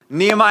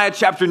Nehemiah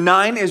chapter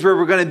 9 is where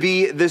we're going to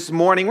be this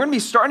morning. We're going to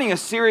be starting a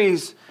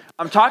series.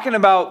 I'm talking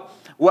about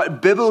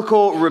what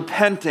biblical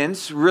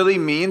repentance really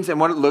means and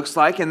what it looks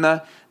like. And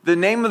the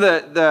name of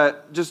the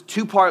just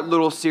two-part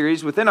little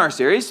series within our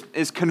series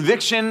is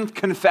Conviction,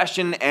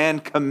 Confession,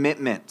 and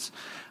Commitment.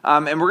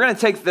 And we're going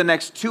to take the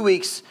next 2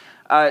 weeks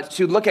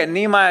to look at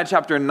Nehemiah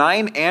chapter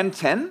 9 and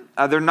 10.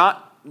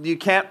 You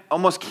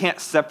almost can't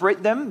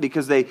separate them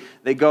because they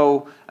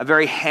go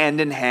very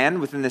hand in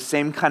hand within the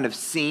same kind of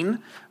scene.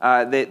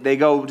 They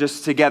go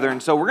just together.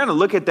 And so we're going to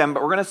look at them,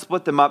 but we're going to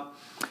split them up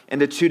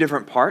into two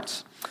different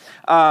parts.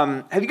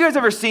 Have you guys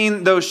ever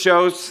seen those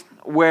shows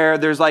where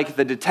there's like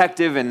the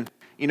detective and,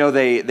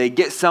 they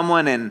get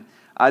someone and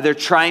they're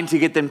trying to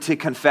get them to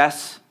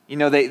confess?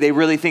 They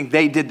really think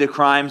they did the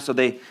crime, so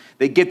they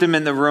get them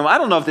in the room. I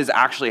don't know if this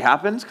actually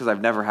happens because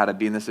I've never had to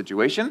be in this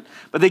situation,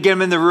 but they get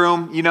them in the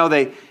room.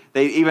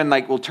 They even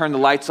will turn the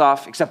lights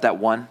off, except that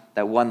one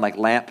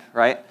lamp,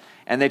 right?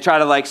 And they try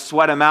to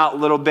sweat them out a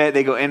little bit.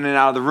 They go in and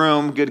out of the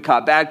room, good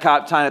cop, bad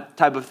cop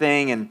type of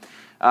thing.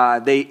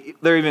 And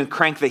they're even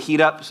crank the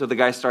heat up so the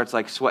guy starts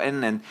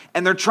sweating.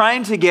 And they're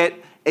trying to get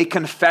a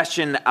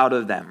confession out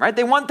of them, right?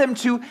 They want them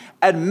to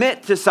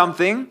admit to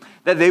something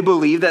that they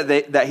believe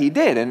that he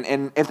did.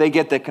 And if they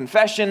get the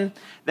confession,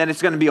 then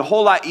it's going to be a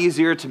whole lot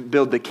easier to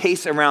build the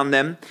case around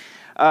them.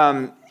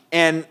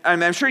 And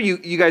I'm sure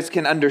you guys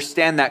can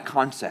understand that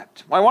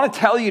concept. What I want to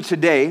tell you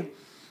today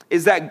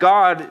is that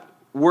God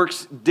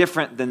works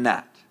different than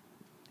that.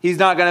 He's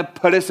not going to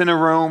put us in a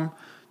room,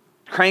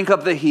 crank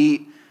up the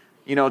heat,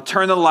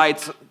 turn the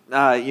lights,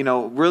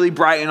 really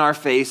bright in our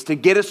face to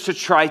get us to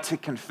try to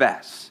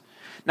confess.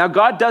 Now,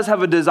 God does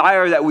have a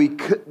desire that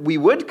we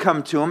would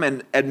come to him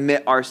and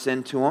admit our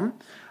sin to him,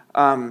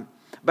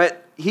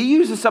 but he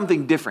uses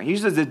something different. He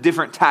uses a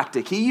different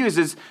tactic. He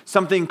uses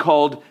something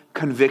called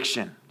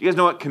conviction. Do you guys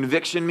know what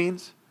conviction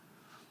means?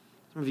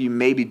 Some of you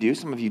maybe do,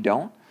 some of you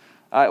don't.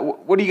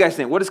 What do you guys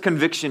think? What does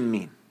conviction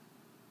mean?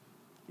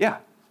 Yeah.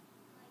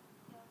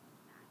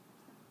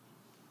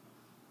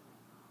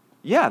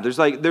 Yeah,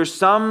 there's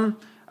some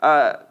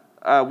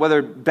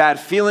whether bad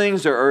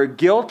feelings or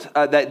guilt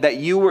that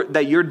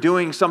you're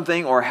doing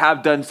something or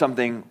have done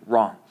something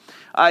wrong.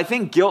 I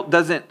think guilt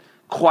doesn't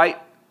quite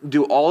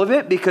do all of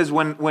it because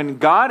when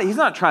God, he's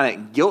not trying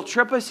to guilt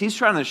trip us, he's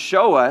trying to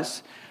show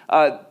us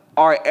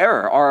our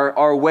error,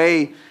 our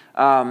way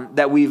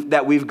that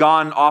we've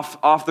gone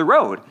off the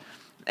road.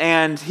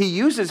 And he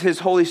uses his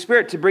Holy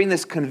Spirit to bring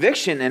this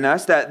conviction in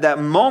us, that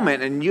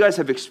moment, and you guys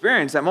have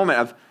experienced that moment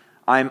of,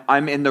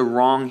 I'm in the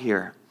wrong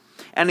here.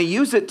 And he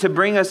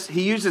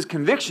uses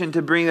conviction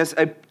to bring us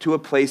to a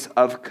place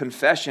of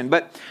confession.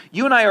 But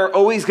you and I are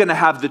always going to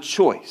have the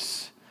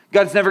choice.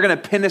 God's never going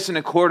to pin us in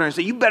a corner and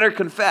say, you better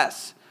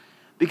confess.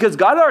 Because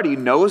God already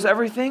knows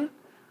everything,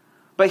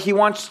 but he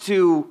wants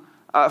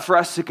for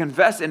us to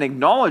confess and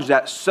acknowledge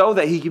that so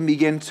that he can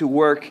begin to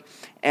work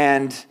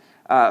and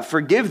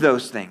forgive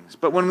those things.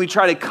 But when we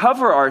try to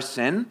cover our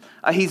sin,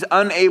 he's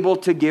unable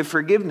to give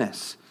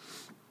forgiveness.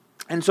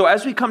 And so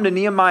as we come to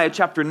Nehemiah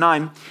chapter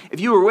 9, if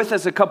you were with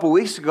us a couple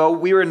weeks ago,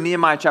 we were in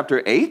Nehemiah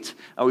chapter 8.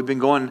 We've been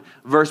going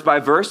verse by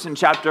verse and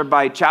chapter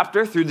by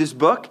chapter through this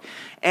book.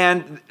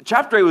 And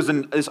chapter 8 was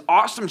this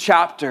awesome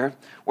chapter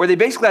where they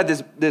basically had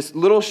this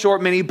little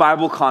short mini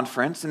Bible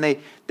conference. And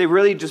they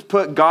really just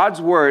put God's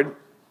word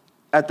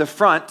at the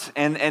front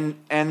and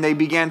they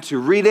began to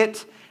read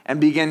it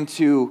and begin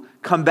to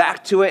come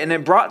back to it. And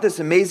it brought this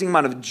amazing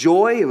amount of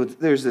joy.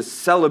 There's this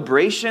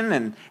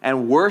celebration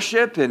and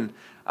worship, and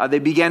they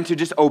began to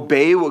just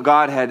obey what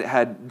God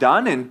had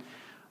done. And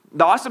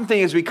the awesome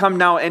thing is we come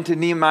now into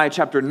Nehemiah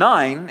chapter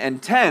 9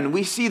 and 10,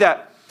 we see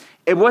that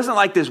it wasn't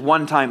like this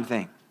one-time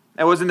thing.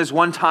 It wasn't this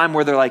one time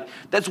where they're like,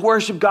 let's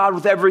worship God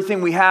with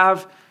everything we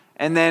have,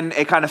 and then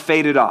it kind of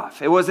faded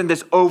off. It wasn't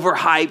this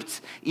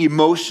overhyped,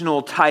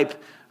 emotional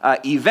type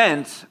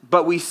event,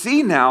 but we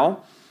see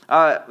now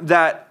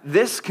that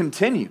this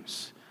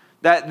continues,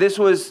 that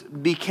this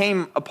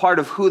became a part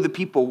of who the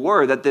people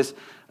were, that this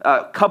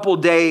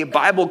couple-day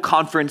Bible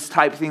conference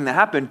type thing that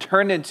happened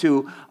turned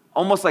into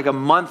almost like a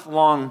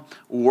month-long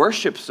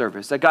worship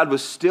service, that God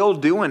was still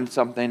doing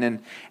something,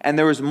 and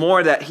there was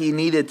more that he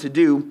needed to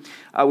do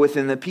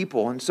within the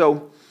people. And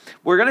so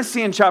we're going to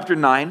see in chapter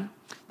 9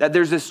 that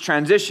there's this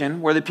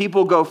transition where the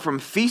people go from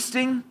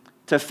feasting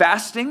to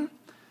fasting.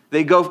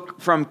 They go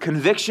from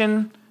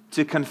conviction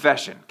to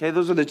confession. Okay,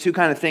 those are the two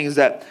kind of things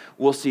that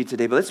we'll see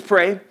today. But let's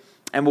pray,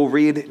 and we'll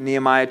read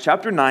Nehemiah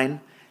chapter 9,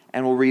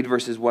 and we'll read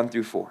verses 1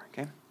 through 4.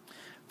 Okay,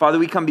 Father,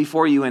 we come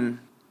before you, and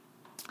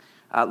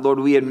Lord,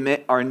 we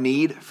admit our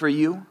need for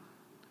you.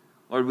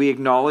 Lord, we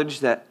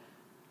acknowledge that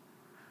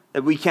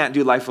we can't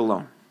do life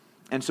alone.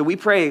 And so we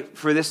pray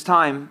for this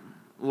time,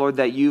 Lord,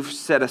 that you've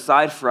set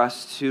aside for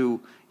us to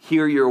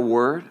hear your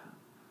word.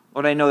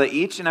 Lord, I know that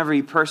each and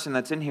every person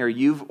that's in here,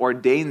 you've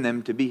ordained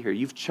them to be here.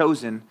 You've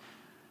chosen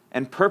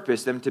and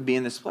purposed them to be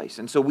in this place.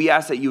 And so we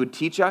ask that you would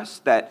teach us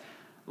that,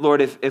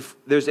 Lord, if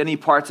there's any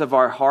parts of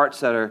our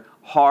hearts that are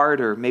hard,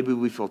 or maybe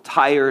we feel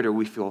tired, or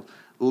we feel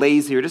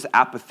lazy or just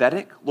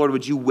apathetic, Lord,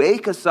 would you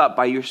wake us up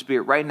by your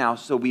Spirit right now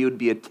so we would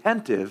be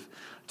attentive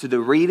to the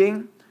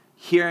reading,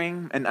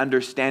 hearing, and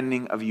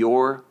understanding of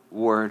your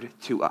word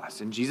to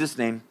us. In Jesus'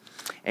 name,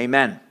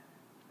 amen.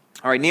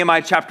 All right,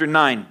 Nehemiah chapter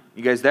 9.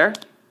 You guys there?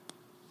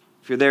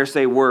 If you're there,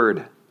 say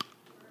word.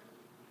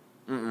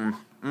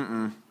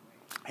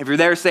 If you're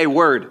there, say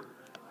word.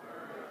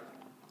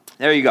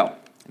 There you go.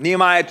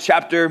 Nehemiah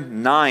chapter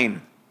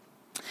 9.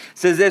 It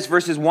says this,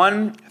 verses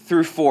 1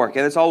 through 4.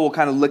 Okay, that's all we'll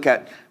kind of look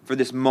at for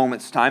this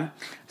moment's time.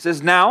 It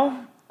says,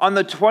 now, on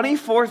the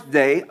 24th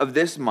day of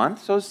this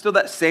month, so it's still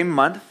that same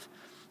month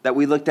that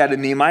we looked at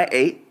in Nehemiah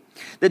 8,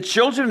 the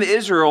children of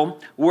Israel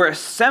were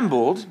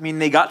assembled, meaning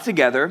they got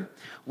together,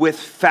 with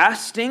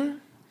fasting,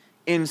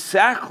 in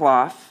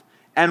sackcloth,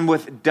 and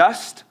with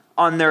dust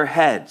on their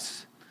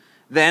heads.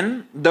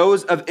 Then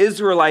those of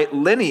Israelite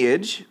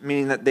lineage,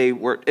 meaning that they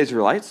were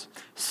Israelites,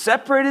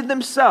 separated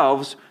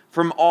themselves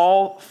from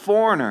all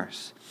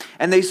foreigners.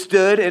 And they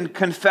stood and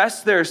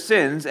confessed their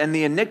sins and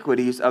the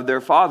iniquities of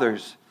their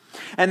fathers.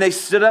 And they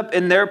stood up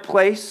in their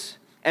place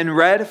and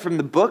read from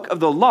the book of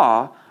the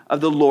law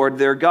of the Lord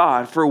their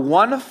God for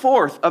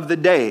 1/4 of the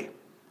day.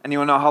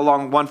 Anyone know how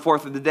long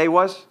 1/4 of the day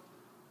was?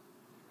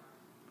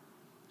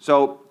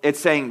 So it's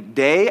saying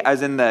day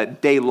as in the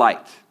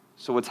daylight.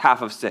 So it's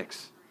half of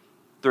 6.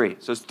 3.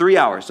 So it's 3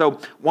 hours. So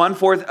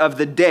 1/4 of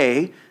the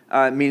day,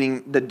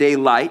 meaning the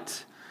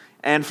daylight.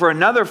 And for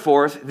another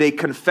 1/4, they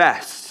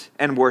confessed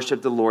and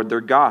worshiped the Lord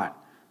their God.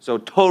 So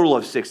total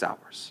of 6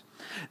 hours.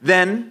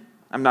 Then,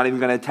 I'm not even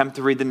going to attempt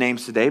to read the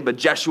names today, but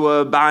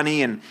Jeshua,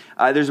 Bani, and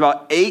there's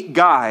about 8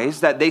 guys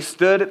that they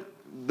stood,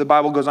 the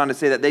Bible goes on to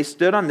say that they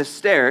stood on the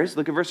stairs,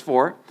 look at verse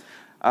 4,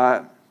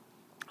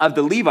 of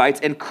the Levites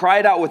and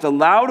cried out with a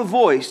loud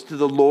voice to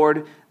the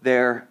Lord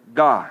their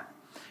God.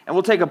 And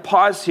we'll take a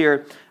pause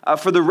here.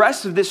 For the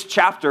rest of this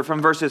chapter,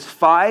 from verses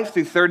 5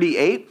 through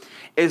 38,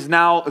 is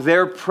now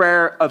their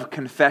prayer of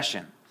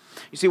confession.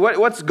 You see,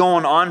 what's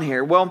going on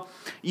here? Well,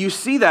 you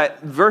see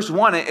that verse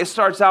 1, it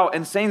starts out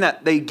in saying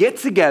that they get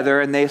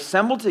together and they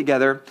assemble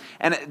together,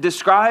 and it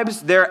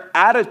describes their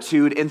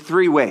attitude in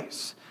 3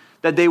 ways.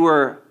 That they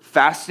were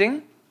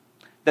fasting,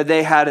 that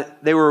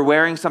they were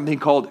wearing something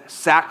called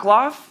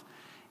sackcloth,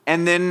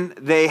 and then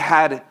they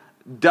had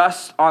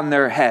dust on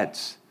their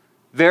heads.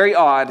 Very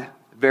odd,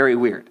 very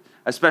weird.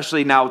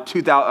 Especially now,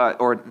 2,000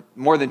 or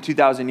more than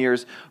 2,000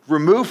 years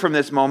removed from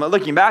this moment.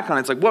 Looking back on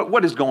it, it's like,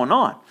 what is going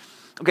on?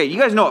 Okay, you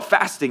guys know what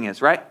fasting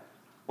is, right?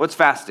 What's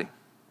fasting?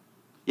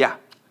 Yeah.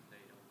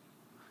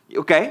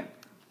 Okay.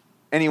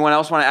 Anyone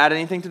else want to add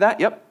anything to that?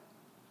 Yep.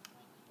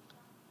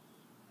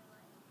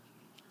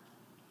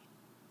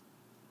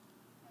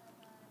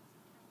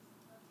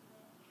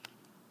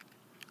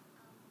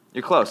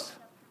 You're close.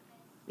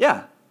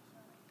 Yeah.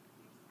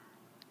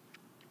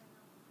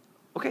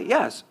 Okay,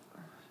 yes.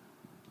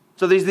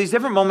 So there's these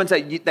different moments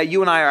that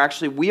you and I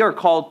we are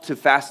called to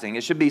fasting.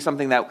 It should be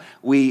something that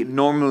we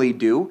normally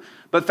do.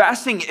 But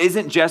fasting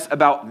isn't just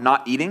about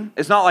not eating.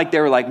 It's not like they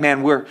were like,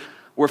 man, we're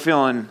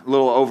feeling a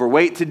little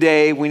overweight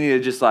today. We need to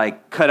just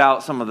like cut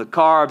out some of the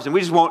carbs and we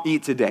just won't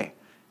eat today.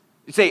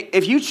 You say,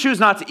 if you choose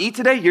not to eat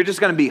today, you're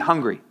just going to be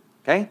hungry,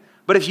 okay?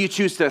 But if you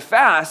choose to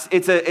fast,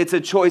 it's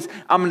a choice.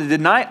 I'm going to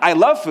deny. I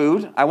love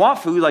food. I want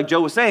food, like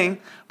Joe was saying,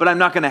 but I'm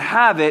not going to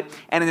have it.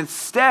 And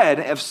instead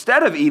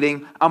of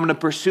eating, I'm going to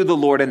pursue the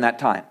Lord in that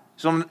time.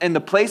 So in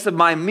the place of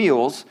my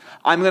meals,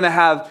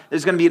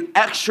 there's going to be an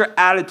extra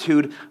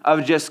attitude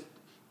of just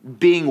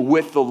being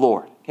with the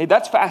Lord. Okay,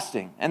 that's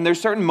fasting. And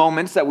there's certain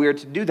moments that we are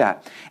to do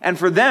that. And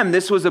for them,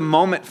 this was a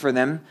moment for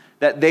them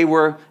that they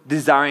were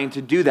desiring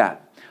to do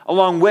that.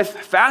 Along with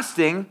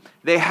fasting,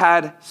 they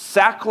had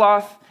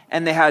sackcloth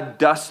and they had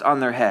dust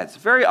on their heads.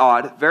 Very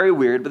odd, very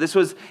weird, but this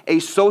was a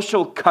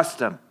social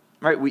custom,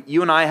 right?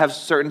 You and I have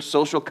certain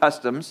social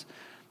customs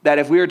that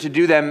if we were to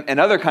do them in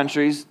other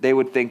countries, they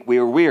would think we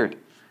were weird.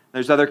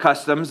 There's other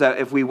customs that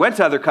if we went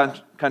to other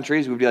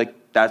countries, we'd be like,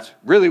 that's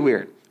really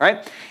weird,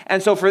 right?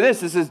 And so for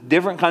this is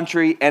different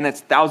country, and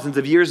it's thousands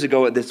of years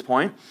ago at this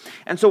point.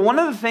 And so one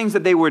of the things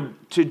that they were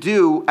to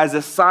do as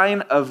a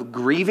sign of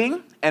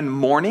grieving and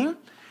mourning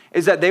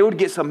is that they would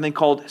get something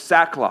called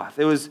sackcloth.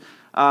 It was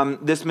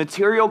this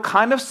material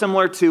kind of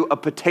similar to a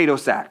potato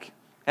sack,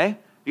 okay?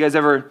 You guys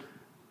ever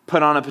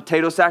put on a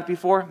potato sack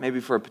before? Maybe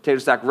for a potato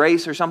sack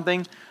race or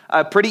something?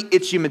 Pretty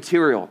itchy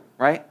material,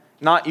 right?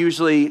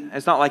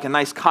 It's not like a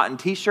nice cotton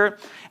t-shirt.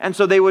 And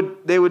so they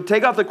would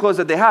take off the clothes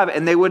that they have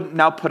and they would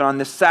now put on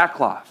this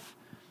sackcloth.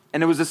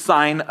 And it was a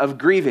sign of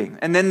grieving.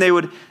 And then they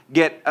would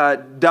get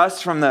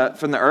dust from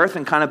the earth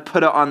and kind of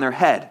put it on their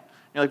head.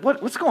 You're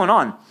like, what's going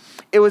on?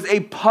 It was a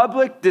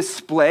public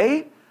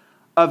display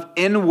of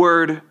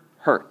inward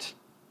hurt,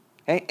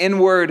 okay?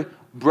 Inward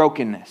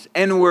brokenness,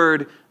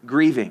 inward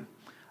grieving.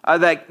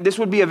 That this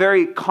would be a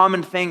very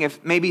common thing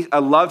if maybe a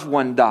loved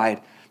one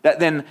died, that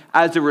then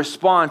as a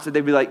response that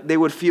they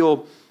would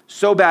feel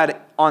so bad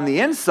on the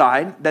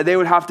inside that they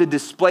would have to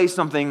display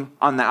something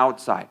on the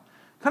outside.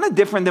 Kind of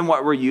different than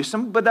what we're used to,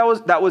 but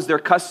that was their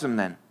custom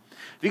then.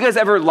 Have you guys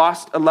ever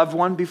lost a loved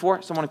one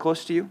before, someone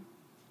close to you?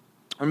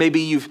 Or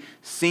maybe you've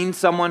seen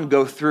someone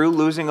go through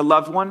losing a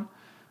loved one.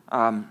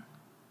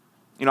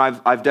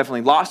 I've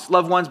definitely lost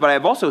loved ones, but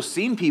I've also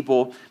seen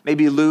people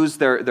maybe lose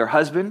their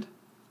husband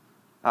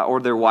or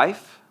their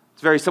wife.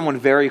 It's someone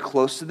very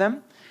close to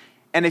them.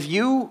 And if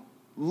you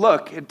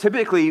look,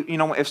 typically,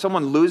 if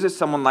someone loses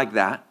someone like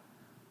that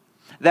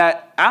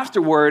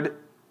afterward,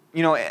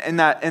 in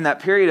that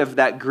period of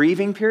that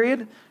grieving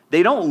period,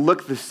 they don't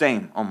look the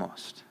same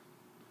almost.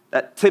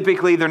 That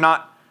typically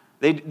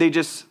they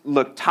just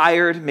look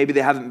tired. Maybe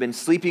they haven't been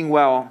sleeping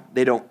well.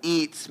 They don't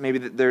eat. Maybe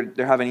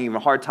they're having even a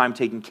hard time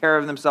taking care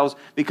of themselves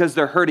because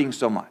they're hurting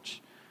so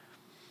much.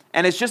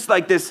 And it's just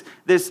like this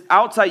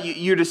outside,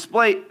 you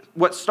display,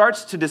 what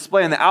starts to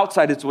display on the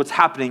outside is what's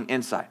happening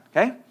inside,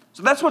 okay?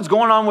 So that's what's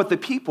going on with the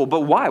people.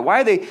 But why? Why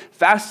are they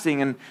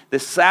fasting and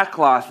this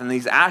sackcloth and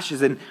these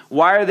ashes? And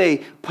why are they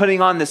putting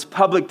on this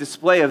public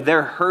display of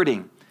their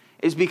hurting?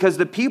 Is because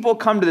the people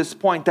come to this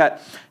point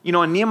that, in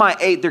Nehemiah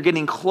 8, they're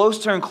getting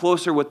closer and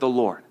closer with the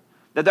Lord.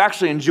 That they're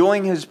actually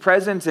enjoying his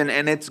presence, and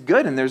it's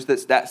good, and there's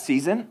that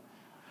season.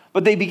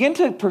 But they begin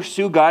to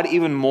pursue God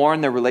even more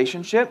in their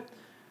relationship.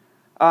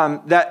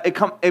 That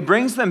it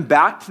brings them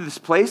back to this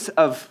place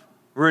of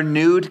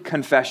renewed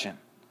confession.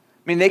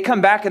 I mean, they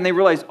come back and they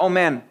realize, oh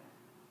man,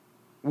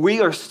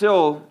 we are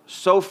still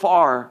so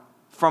far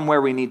from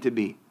where we need to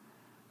be.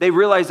 They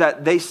realize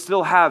that they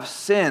still have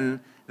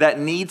sin that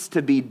needs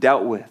to be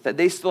dealt with, that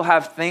they still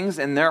have things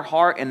in their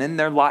heart and in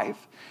their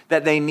life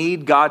that they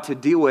need God to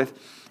deal with,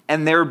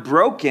 and they're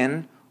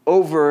broken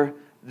over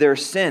their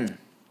sin.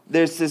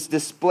 There's this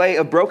display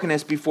of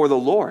brokenness before the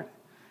Lord.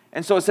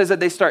 And so it says that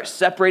they start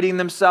separating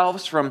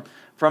themselves from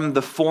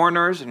the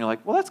foreigners, and you're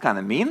like, well, that's kind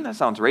of mean. That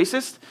sounds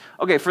racist.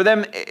 Okay, for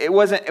them, it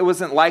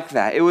wasn't like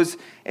that.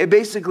 It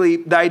basically,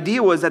 the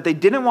idea was that they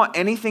didn't want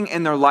anything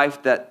in their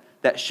life that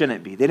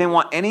shouldn't be. They didn't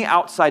want any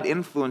outside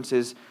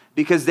influences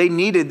because they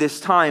needed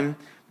this time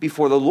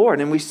before the Lord.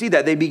 And we see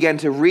that they began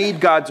to read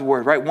God's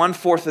word, right?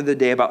 1/4 of the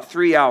day, about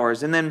 3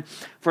 hours. And then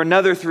for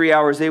another 3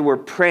 hours, they were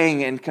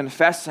praying and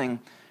confessing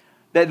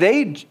that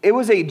it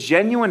was a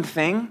genuine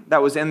thing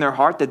that was in their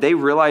heart that they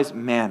realized,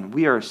 man,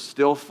 we are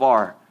still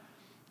far.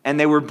 And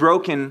they were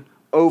broken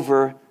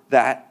over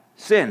that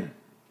sin.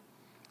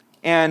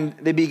 And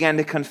they began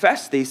to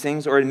confess these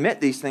things or admit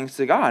these things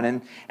to God.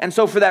 And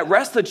so for that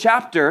rest of the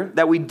chapter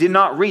that we did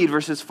not read,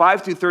 verses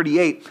 5 through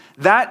 38,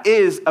 that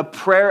is a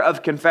prayer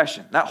of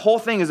confession. That whole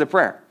thing is a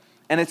prayer.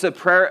 And it's a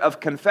prayer of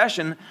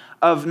confession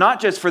of not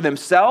just for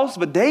themselves,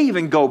 but they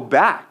even go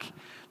back.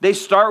 They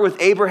start with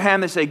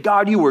Abraham. They say,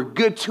 God, you were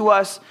good to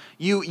us.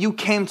 You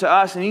came to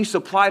us and you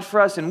supplied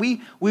for us, and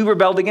we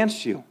rebelled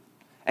against you.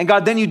 And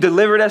God, then you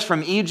delivered us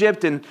from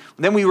Egypt, and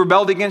then we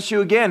rebelled against you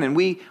again, and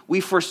we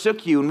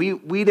forsook you,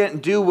 and we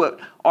didn't do what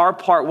our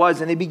part was.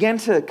 And they began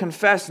to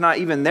confess not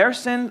even their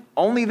sin,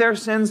 only their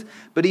sins,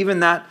 but even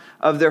that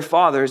of their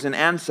fathers and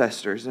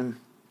ancestors. And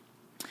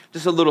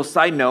just a little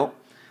side note,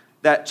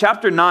 that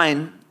chapter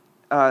 9,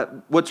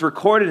 what's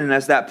recorded in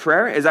as that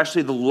prayer is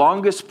actually the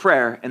longest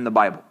prayer in the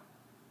Bible.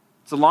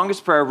 It's the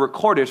longest prayer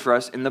recorded for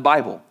us in the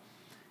Bible.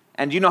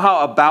 And do you know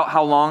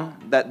how long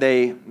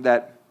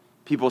that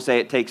people say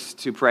it takes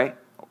to pray?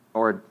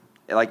 Or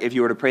like if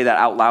you were to pray that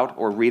out loud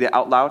or read it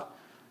out loud,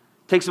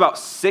 it takes about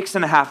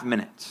 6.5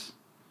 minutes.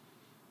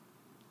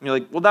 And you're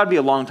like, well, that'd be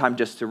a long time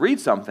just to read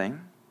something.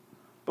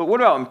 But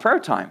what about in prayer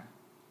time?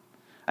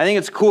 I think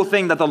it's a cool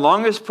thing that the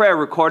longest prayer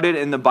recorded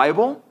in the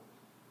Bible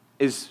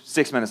is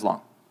 6 minutes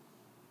long.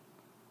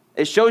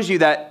 It shows you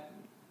that,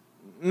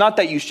 not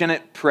that you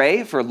shouldn't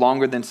pray for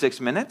longer than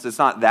 6 minutes, it's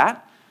not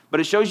that, but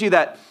it shows you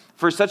that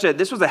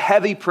this was a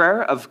heavy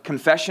prayer of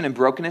confession and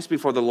brokenness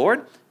before the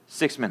Lord,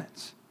 6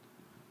 minutes.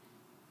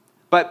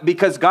 But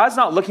because God's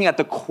not looking at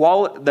the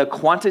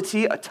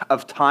quantity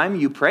of time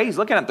you pray, he's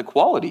looking at the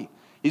quality.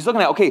 He's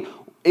looking at, okay,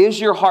 is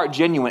your heart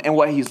genuine? And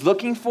what he's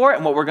looking for,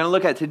 and what we're going to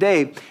look at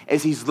today,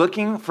 is he's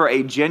looking for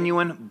a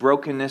genuine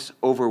brokenness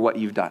over what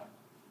you've done.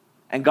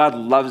 And God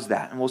loves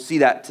that, and we'll see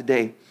that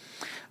today.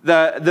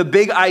 The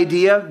big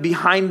idea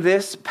behind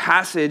this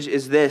passage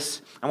is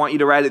this. I want you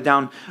to write it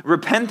down.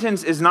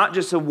 Repentance is not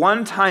just a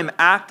one-time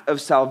act of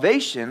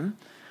salvation,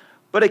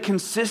 but a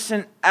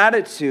consistent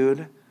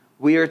attitude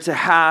we are to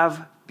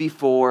have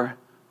before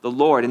the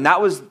Lord. And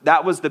that was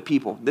the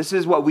people. This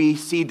is what we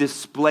see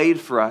displayed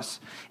for us,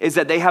 is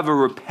that they have a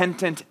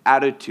repentant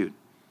attitude.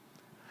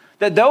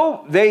 That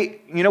though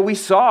we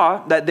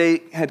saw that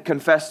they had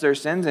confessed their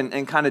sins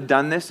and kind of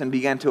done this and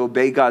began to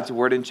obey God's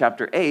word in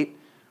chapter 8,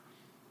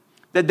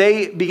 that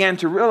they began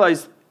to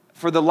realize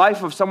for the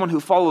life of someone who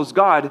follows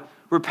God,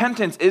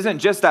 repentance isn't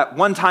just that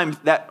one time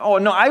that, oh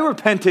no, I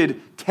repented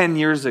 10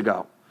 years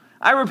ago.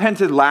 I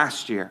repented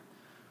last year.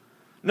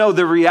 No,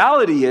 the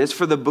reality is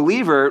for the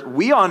believer,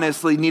 we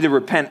honestly need to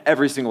repent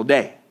every single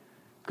day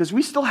because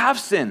we still have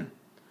sin.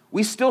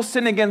 We still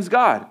sin against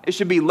God. It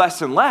should be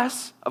less and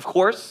less, of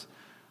course.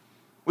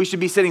 We should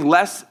be sinning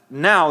less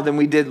now than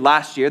we did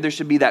last year. There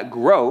should be that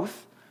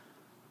growth.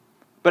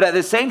 But at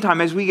the same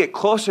time, as we get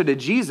closer to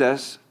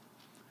Jesus,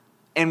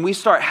 and we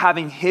start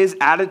having his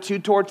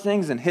attitude towards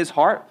things and his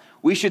heart,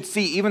 we should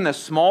see even the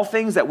small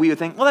things that we would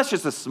think, well, that's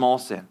just a small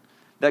sin,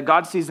 that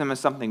God sees them as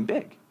something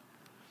big.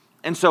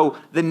 And so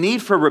the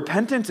need for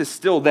repentance is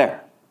still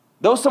there.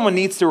 Though someone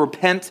needs to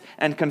repent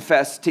and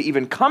confess to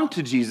even come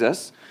to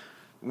Jesus,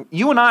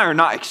 you and I are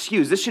not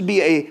excused. This should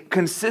be a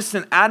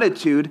consistent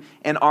attitude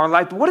in our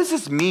life. But what does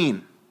this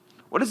mean?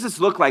 What does this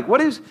look like?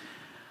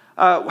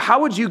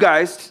 How would you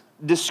guys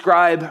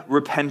describe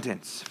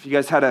repentance? If you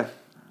guys had I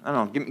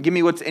don't know, give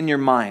me what's in your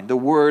mind, the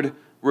word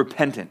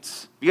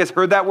repentance. You guys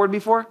heard that word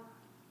before?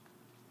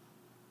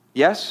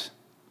 Yes?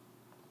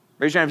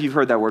 Raise your hand if you've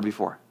heard that word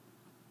before.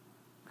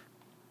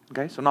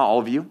 Okay, so not all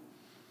of you.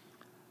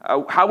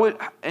 How would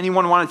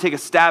anyone want to take a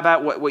stab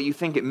at what you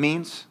think it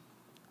means?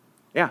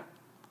 Yeah.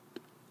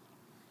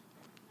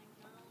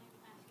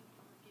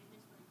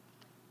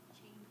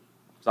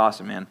 It's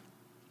awesome, man.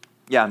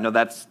 Yeah, no,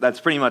 that's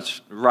pretty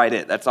much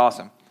right. That's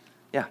awesome.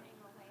 Yeah.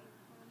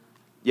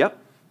 Yep.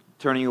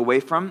 Turning away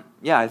from.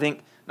 Yeah, I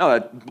think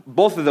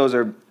both of those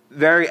are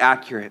very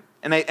accurate.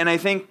 And I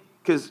think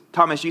because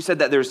Thomas, you said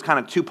that there's kind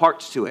of two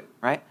parts to it,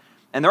 right?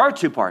 And there are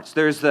two parts.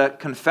 There's the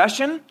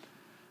confession.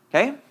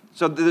 Okay.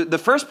 So the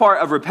first part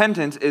of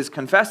repentance is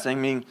confessing,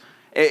 meaning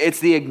it's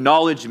the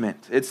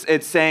acknowledgement.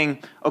 It's saying,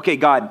 okay,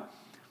 God,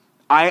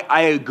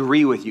 I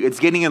agree with you. It's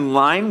getting in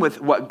line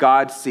with what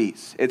God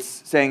sees. It's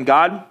saying,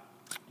 God,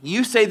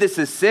 you say this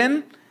is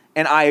sin,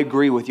 and I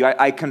agree with you.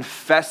 I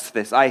confess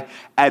this. I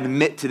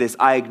admit to this.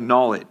 I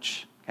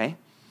acknowledge. Okay?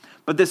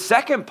 But the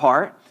second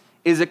part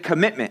is a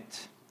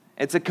commitment.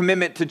 It's a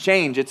commitment to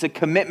change. It's a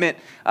commitment.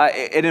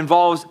 It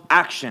involves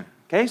action.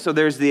 Okay? So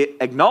there's the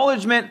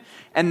acknowledgement,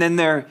 and then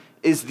there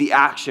is the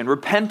action.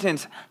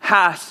 Repentance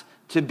has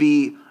to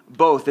be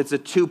both. It's a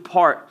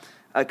two-part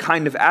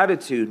kind of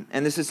attitude,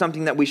 and this is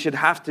something that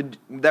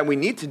we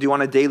need to do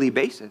on a daily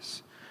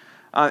basis.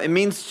 It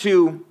means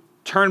to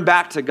turn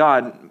back to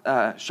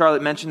God.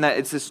 Charlotte mentioned that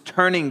it's this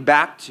turning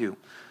back to.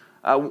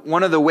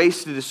 One of the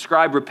ways to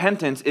describe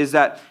repentance is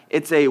that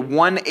it's a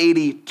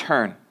 180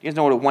 turn. You guys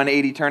know what a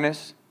 180 turn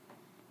is?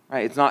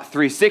 Right? It's not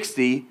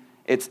 360.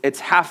 It's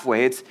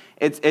halfway.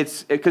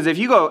 It's because if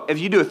you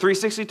do a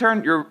 360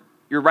 turn, you're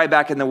right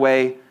back in the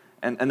way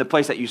and the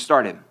place that you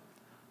started.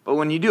 But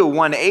when you do a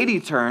 180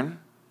 turn,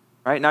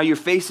 right, now you're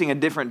facing a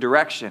different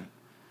direction.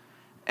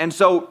 And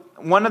so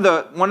one of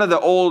the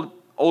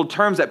old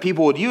terms that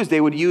people would use,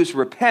 they would use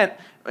repent,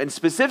 and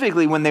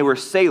specifically when they were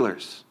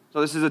sailors. So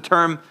this is a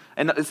term,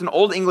 and it's an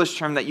old English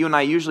term that you and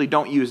I usually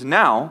don't use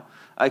now,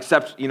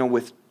 except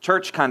with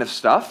church kind of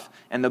stuff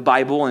and the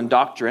Bible and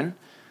doctrine.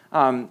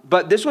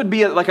 But this would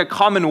be like a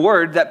common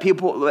word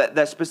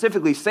that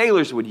specifically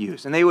sailors would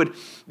use, and they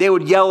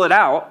would yell it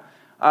out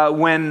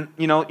when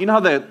how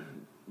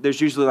there's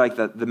usually like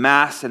the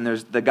mast, and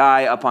there's the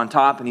guy up on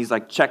top, and he's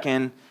like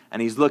checking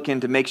and he's looking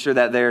to make sure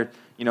that they're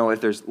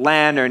if there's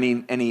land or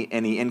any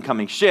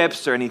incoming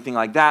ships or anything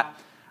like that,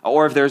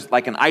 or if there's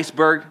like an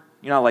iceberg,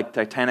 like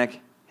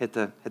Titanic hit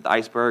the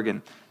iceberg,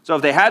 and so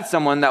if they had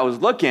someone that was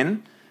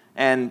looking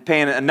and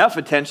paying enough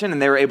attention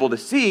and they were able to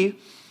see,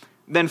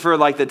 then for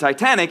like the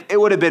Titanic, it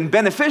would have been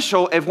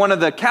beneficial if one of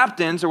the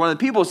captains or one of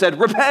the people said,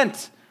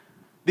 repent,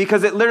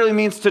 because it literally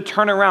means to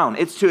turn around.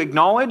 It's to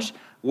acknowledge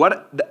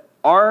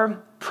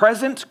our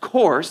present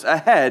course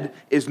ahead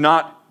is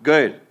not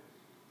good.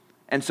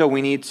 And so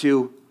we need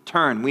to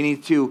turn. We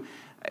need to,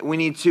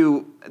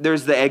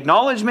 there's the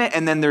acknowledgement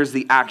and then there's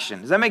the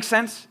action. Does that make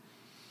sense?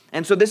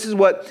 And so this is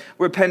what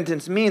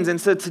repentance means. And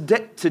so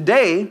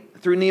today,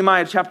 through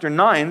Nehemiah chapter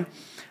 9,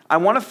 I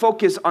want to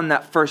focus on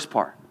that first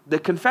part, the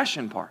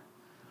confession part.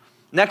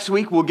 Next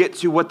week, we'll get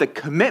to what the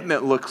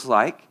commitment looks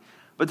like.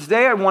 But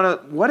today,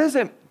 what does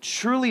it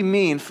truly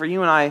mean for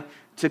you and I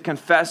to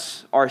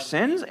confess our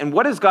sins? And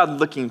what is God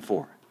looking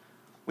for?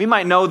 We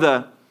might know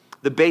the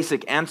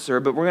basic answer,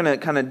 but we're going to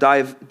kind of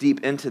dive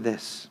deep into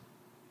this.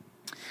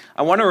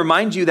 I want to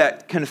remind you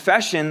that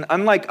confession,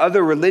 unlike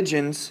other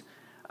religions,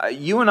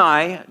 you and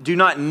I do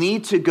not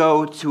need to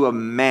go to a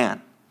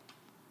man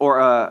or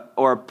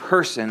a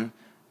person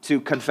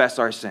to confess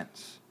our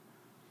sins.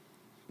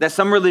 That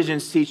some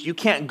religions teach you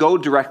can't go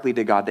directly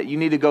to God, that you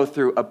need to go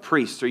through a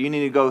priest or you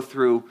need to go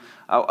through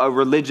a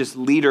religious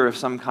leader of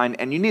some kind,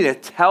 and you need to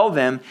tell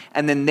them,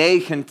 and then they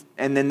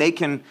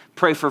can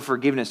pray for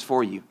forgiveness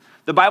for you.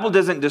 The Bible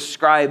doesn't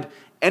describe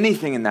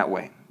anything in that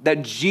way.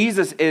 That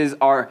Jesus is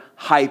our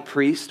high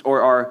priest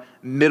or our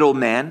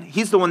middleman.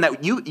 He's the one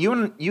that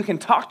you can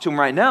talk to him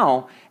right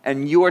now,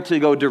 and you are to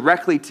go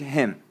directly to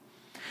him.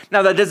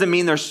 Now, that doesn't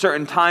mean there's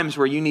certain times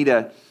where you need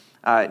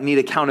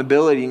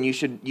accountability, and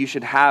you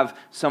should have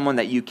someone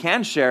that you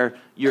can share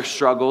your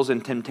struggles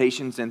and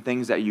temptations and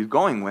things that you're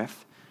going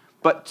with.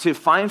 But to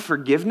find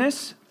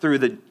forgiveness through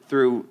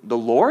the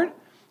Lord,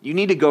 you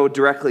need to go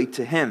directly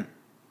to him.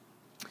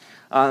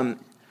 I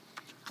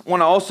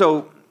want to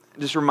also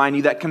just remind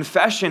you that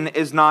confession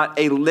is not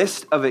a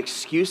list of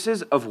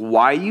excuses of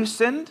why you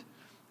sinned,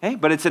 okay?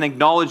 But it's an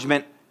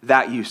acknowledgement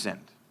that you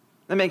sinned.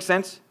 That makes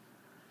sense?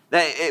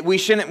 That we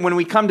shouldn't, when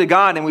we come to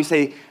God and we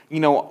say,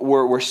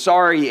 we're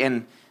sorry,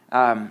 and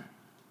and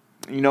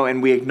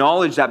we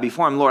acknowledge that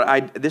before him,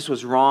 Lord, this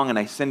was wrong and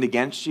I sinned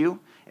against you.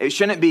 It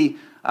shouldn't be,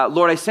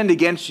 Lord, I sinned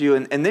against you.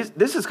 And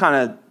this is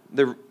kind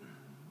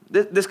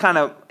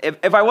of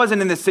if I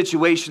wasn't in this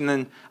situation,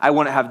 then I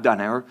wouldn't have done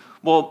it. Or,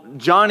 well,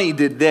 Johnny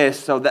did this,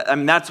 so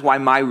that's why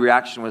my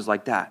reaction was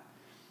like that.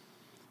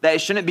 That it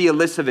shouldn't be a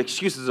list of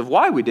excuses of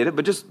why we did it,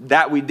 but just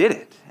that we did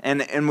it.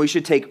 And we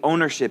should take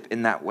ownership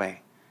in that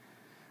way.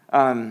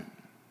 Guys,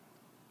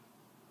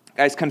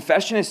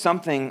 confession is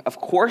something, of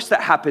course,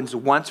 that happens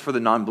once for the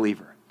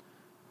non-believer.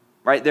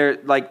 Right?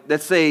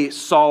 Let's say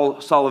Saul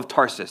of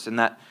Tarsus, and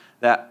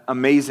that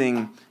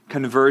amazing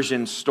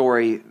conversion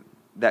story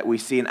that we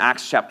see in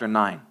Acts chapter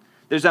 9.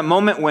 There's that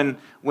moment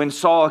when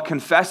Saul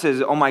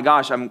confesses, oh my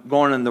gosh, I'm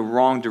going in the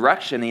wrong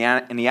direction.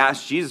 And he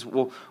asks Jesus,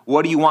 well,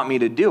 what do you want me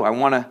to do? I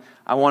want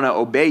to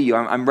obey you.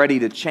 I'm ready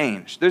to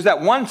change. There's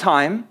that one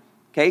time,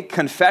 okay,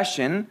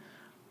 confession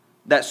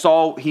that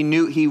Saul,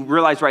 he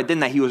realized right then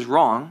that he was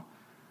wrong.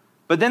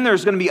 But then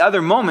there's going to be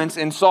other moments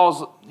in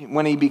Saul's,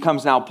 when he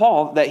becomes now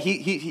Paul, that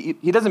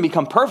he doesn't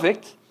become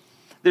perfect.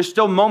 There's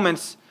still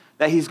moments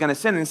that he's going to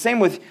sin. And same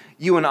with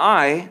you and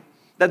I,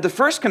 that the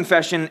first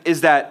confession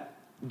is that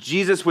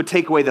Jesus would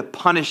take away the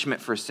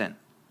punishment for sin,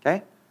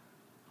 okay?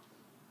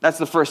 That's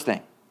the first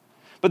thing.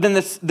 But then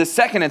the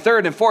second and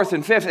third and fourth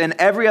and fifth and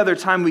every other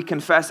time we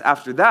confess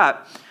after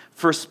that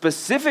for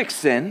specific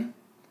sin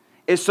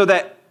is so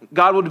that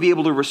God will be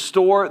able to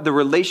restore the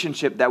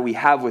relationship that we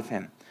have with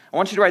him. I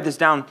want you to write this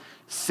down.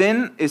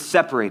 Sin is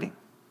separating.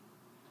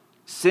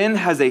 Sin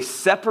has a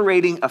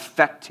separating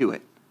effect to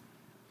it.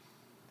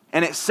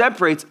 And it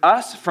separates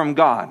us from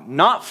God,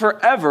 not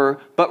forever,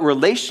 but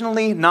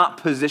relationally, not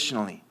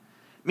positionally.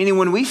 Meaning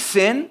when we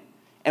sin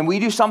and we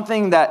do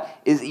something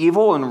that is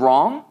evil and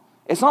wrong,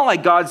 it's not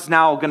like God's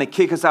now going to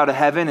kick us out of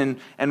heaven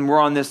and we're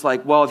on this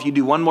like, well, if you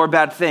do one more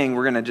bad thing,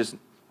 we're going to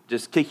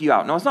just kick you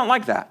out. No, it's not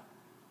like that.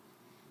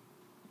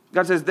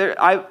 God says,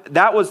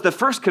 that was the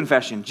first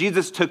confession.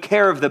 Jesus took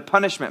care of the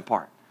punishment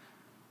part.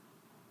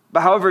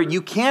 But however,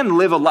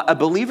 a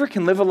believer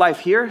can live a life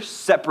here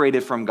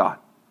separated from God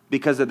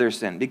because of their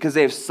sin, because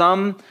they have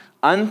some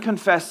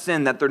unconfessed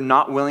sin that they're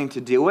not willing to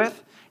deal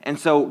with. And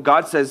so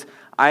God says,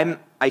 I'm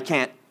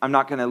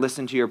not going to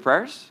listen to your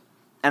prayers,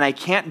 and I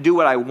can't do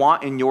what I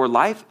want in your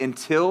life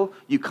until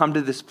you come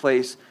to this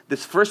place,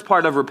 this first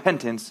part of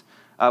repentance,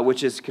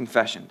 which is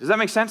confession. Does that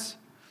make sense?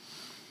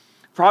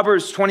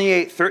 Proverbs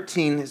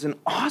 28:13 is an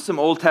awesome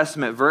Old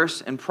Testament verse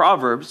in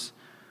Proverbs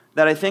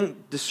that I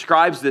think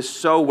describes this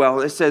so well.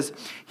 It says,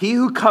 he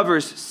who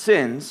covers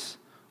sins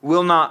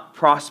will not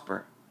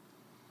prosper,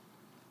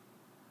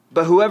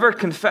 but whoever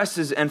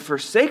confesses and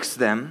forsakes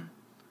them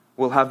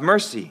will have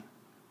mercy.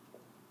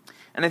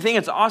 And I think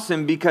it's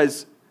awesome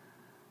because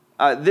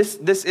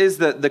this is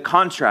the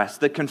contrast,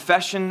 the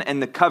confession and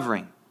the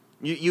covering.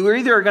 You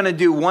either are going to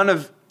do one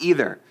of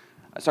either.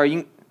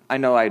 Sorry, I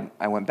know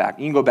I went back.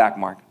 You can go back,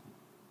 Mark.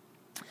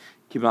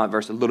 Keep on that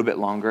verse a little bit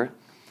longer.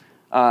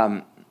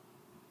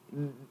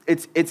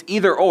 It's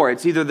either or.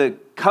 It's either the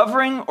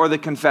covering or the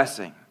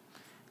confessing.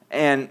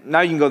 And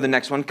now you can go to the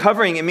next one.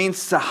 Covering, it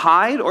means to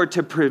hide or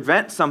to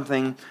prevent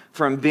something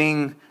from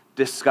being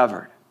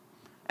discovered.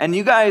 And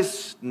you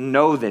guys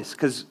know this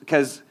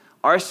because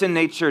our sin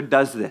nature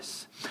does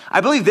this.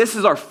 I believe this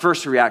is our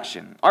first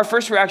reaction. Our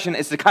first reaction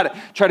is to kind of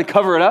try to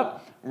cover it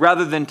up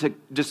rather than to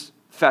just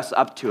fess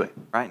up to it,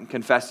 right, and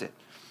confess it.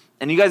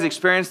 And you guys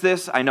experience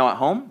this, I know, at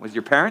home with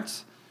your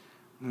parents.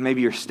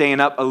 Maybe you're staying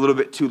up a little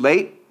bit too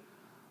late,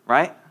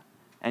 right?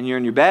 And you're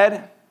in your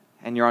bed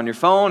and you're on your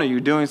phone or you're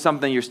doing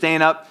something, you're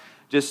staying up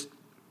just,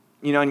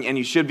 and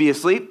you should be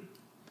asleep.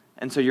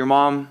 And so your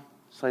mom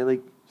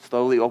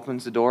slowly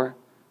opens the door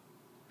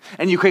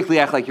and you quickly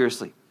act like you're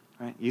asleep,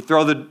 right? You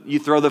throw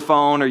the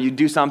phone or you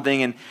do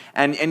something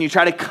and you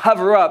try to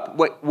cover up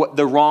what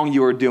the wrong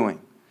you are doing,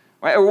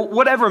 right? Or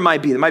whatever it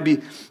might be. It might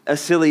be a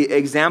silly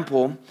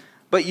example,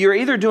 but you're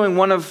either doing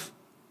one of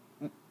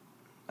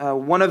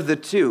the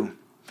two.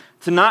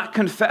 To not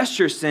confess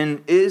your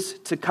sin is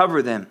to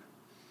cover them.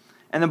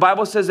 And the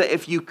Bible says that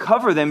if you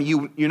cover them,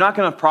 you're not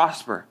going to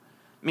prosper.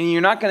 Meaning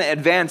you're not going to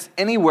advance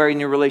anywhere in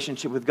your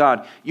relationship with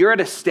God. You're at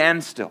a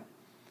standstill.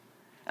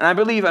 And I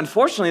believe,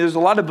 unfortunately, there's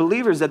a lot of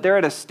believers that they're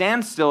at a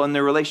standstill in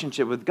their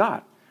relationship with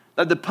God.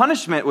 That the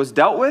punishment was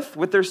dealt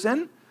with their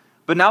sin,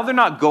 but now they're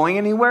not going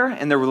anywhere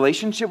in their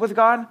relationship with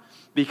God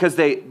because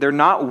they're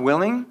not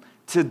willing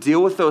to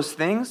deal with those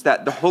things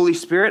that the Holy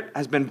Spirit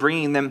has been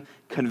bringing them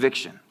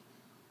conviction.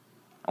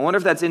 I wonder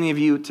if that's any of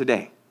you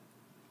today.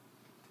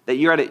 That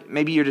you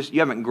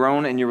haven't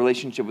grown in your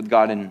relationship with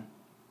God in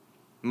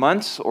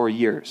months or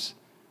years.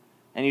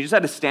 And you just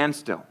had to stand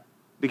still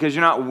because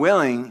you're not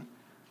willing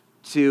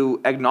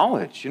to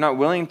acknowledge. You're not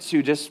willing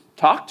to just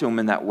talk to him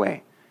in that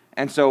way.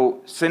 And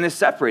so sin is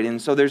separated.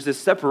 And so there's this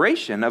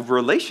separation of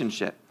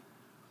relationship.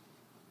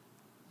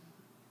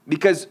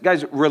 Because,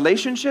 guys,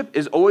 relationship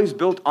is always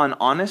built on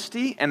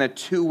honesty and a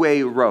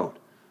two-way road.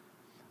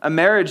 A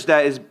marriage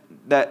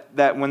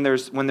that when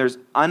there's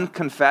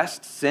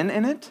unconfessed sin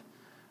in it,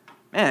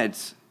 man,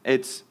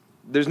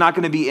 there's not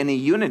going to be any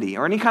unity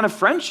or any kind of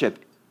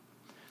friendship.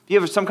 If you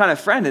have some kind of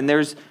friend and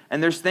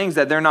there's things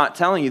that they're not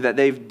telling you that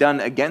they've done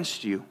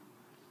against you,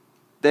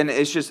 then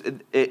it's just,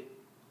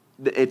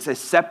 it's a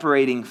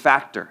separating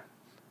factor.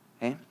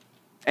 Okay?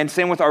 And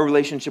same with our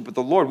relationship with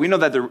the Lord. We know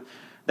that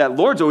that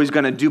Lord's always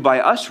going to do by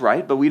us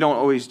right, but we don't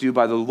always do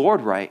by the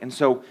Lord right. And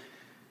so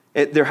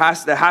that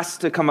has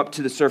to come up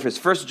to the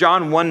surface. 1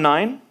 John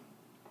 1:9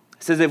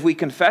 says, if we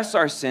confess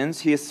our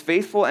sins, he is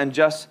faithful and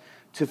just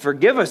to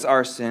forgive us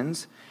our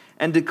sins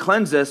and to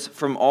cleanse us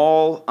from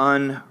all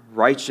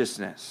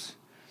unrighteousness.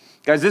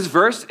 Guys, this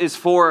verse is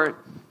for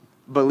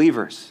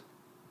believers.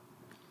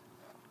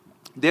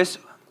 This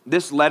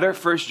letter,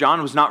 1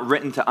 John, was not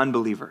written to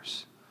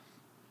unbelievers.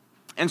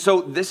 And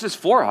so this is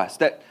for us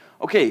that,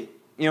 okay,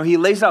 he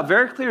lays out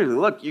very clearly,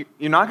 look,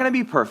 you're not going to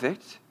be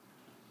perfect.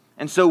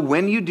 And so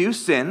when you do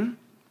sin,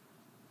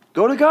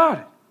 go to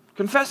God.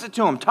 Confess it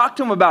to him. Talk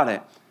to him about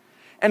it.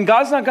 And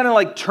God's not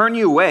going to turn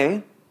you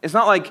away. It's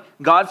not like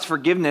God's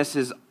forgiveness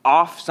is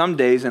off some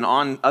days and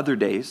on other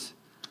days.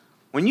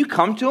 When you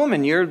come to him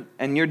and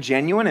you're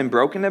genuine and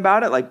broken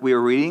about it, like we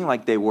were reading,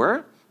 like they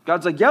were,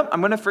 God's like, yep,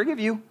 I'm going to forgive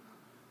you.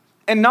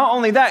 And not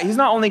only that, he's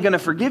not only going to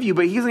forgive you,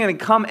 but he's going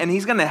to come and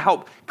he's going to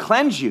help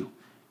cleanse you.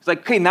 It's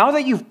like, okay, now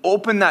that you've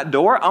opened that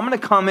door, I'm going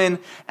to come in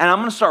and I'm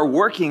going to start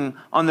working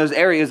on those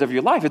areas of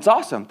your life. It's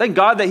awesome. Thank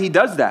God that he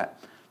does that.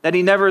 That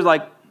he never is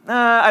like,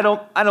 I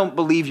don't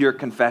believe your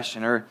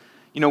confession, or,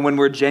 when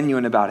we're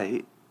genuine about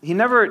it. He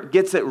never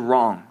gets it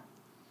wrong.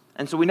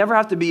 And so we never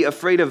have to be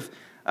afraid of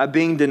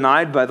being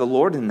denied by the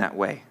Lord in that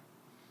way.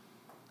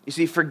 You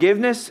see,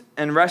 forgiveness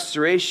and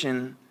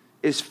restoration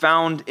is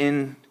found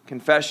in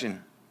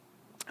confession.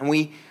 And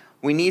we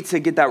need to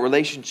get that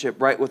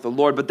relationship right with the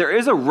Lord. But there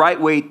is a right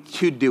way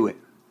to do it.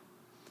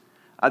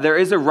 There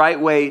is a right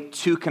way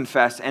to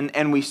confess.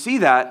 And we see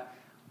that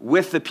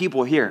with the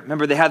people here.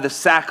 Remember, they had the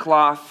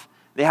sackcloth.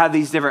 They had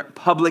these different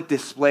public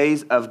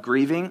displays of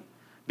grieving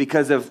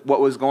because of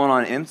what was going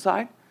on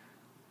inside.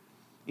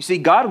 You see,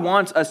 God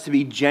wants us to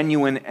be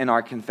genuine in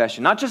our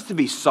confession. Not just to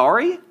be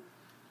sorry,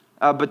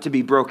 but to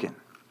be broken.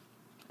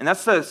 And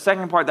that's the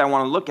second part that I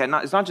want to look at.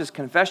 It's not just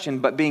confession,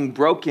 but being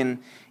broken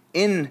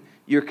in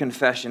your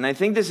confession. I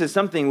think this is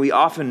something we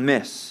often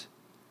miss.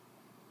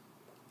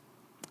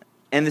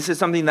 And this is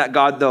something that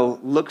God, though,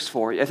 looks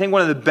for. I think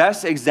one of the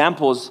best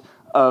examples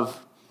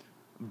of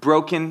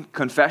broken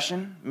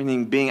confession,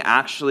 meaning being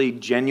actually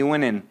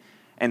genuine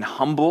and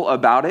humble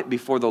about it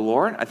before the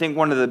Lord, I think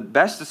one of the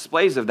best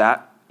displays of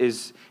that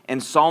is in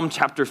Psalm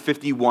chapter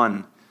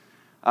 51.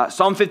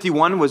 Psalm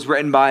 51 was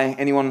written by,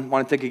 anyone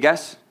want to take a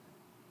guess?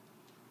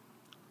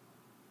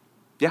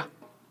 Yeah.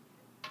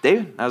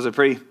 David? That was a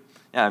pretty...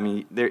 Yeah,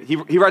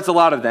 he writes a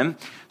lot of them.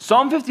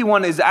 Psalm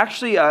 51 is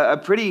actually a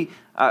pretty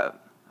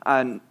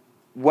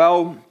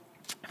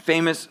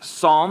famous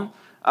psalm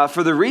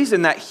for the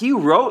reason that he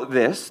wrote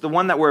this, the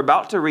one that we're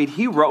about to read,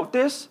 he wrote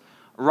this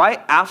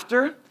right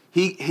after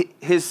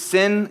his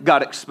sin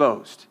got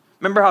exposed.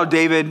 Remember how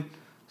David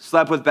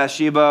slept with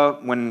Bathsheba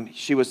when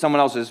she was someone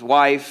else's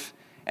wife,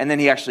 and then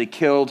he actually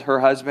killed her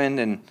husband,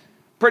 and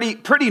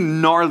pretty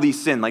gnarly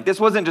sin.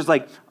 This wasn't just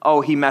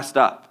he messed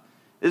up.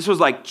 This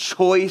was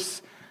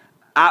choice,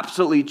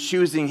 absolutely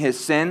choosing his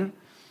sin,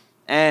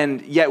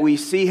 and yet we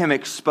see him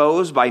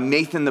exposed by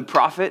Nathan the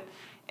prophet.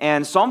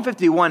 And Psalm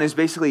 51 is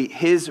basically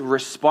his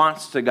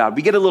response to God.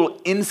 We get a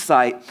little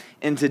insight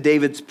into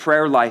David's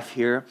prayer life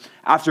here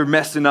after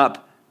messing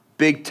up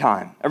big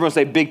time. Everyone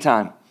say big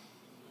time.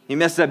 He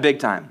messed up big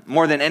time,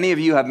 more than any of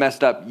you have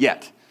messed up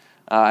yet.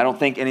 I don't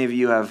think any of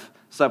you have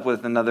slept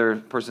with another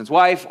person's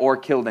wife or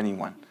killed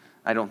anyone.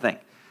 I don't think.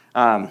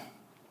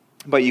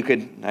 But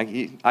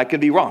I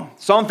could be wrong.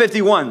 Psalm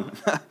 51,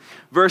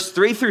 verse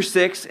 3 through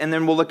 6, and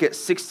then we'll look at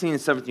 16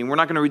 and 17. We're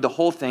not going to read the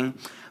whole thing,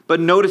 but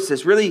notice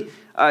this. Really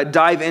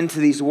dive into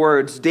these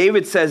words.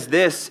 David says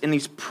this, and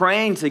he's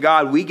praying to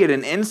God. We get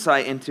an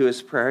insight into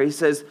his prayer. He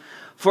says,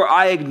 for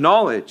I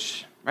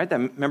acknowledge, right?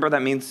 Remember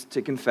that means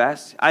to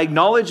confess. I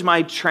acknowledge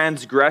my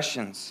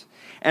transgressions,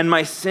 and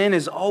my sin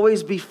is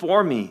always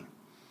before me.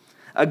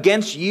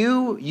 Against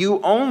you,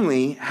 you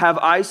only have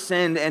I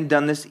sinned and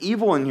done this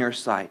evil in your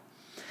sight,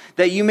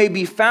 that you may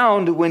be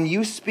found when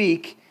you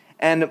speak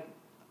and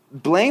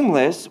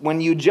blameless when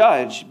you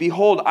judge.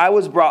 Behold, I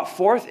was brought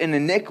forth in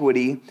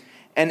iniquity,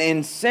 and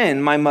in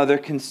sin my mother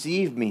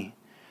conceived me.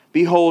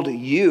 Behold,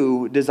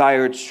 you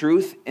desire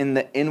truth in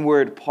the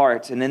inward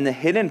parts, and in the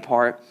hidden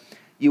part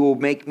you will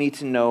make me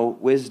to know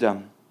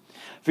wisdom.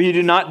 For you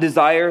do not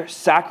desire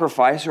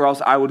sacrifice, or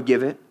else I would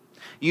give it.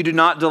 You do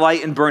not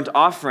delight in burnt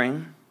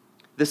offering.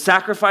 The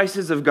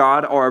sacrifices of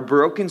God are a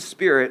broken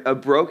spirit, a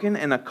broken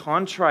and a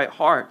contrite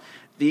heart.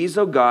 These,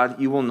 O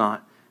God, you will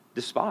not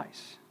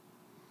despise.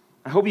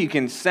 I hope you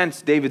can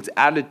sense David's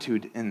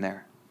attitude in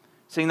there,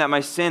 saying that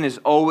my sin is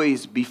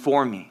always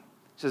before me.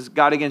 He says,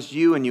 God, against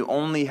you and you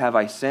only have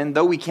I sinned.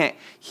 Though we can't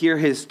hear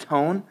his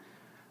tone,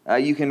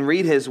 you can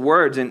read his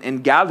words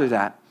and gather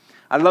that.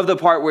 I love the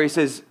part where he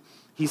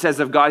says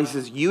of God, he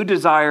says, you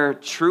desire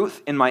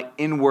truth in my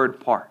inward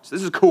parts.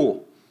 This is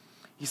cool.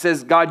 He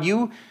says, God,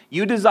 you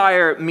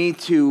desire me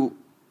to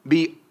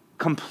be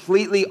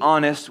completely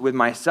honest with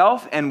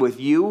myself and with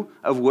you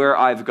of where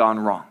I've gone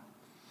wrong.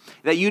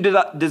 That you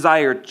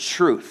desire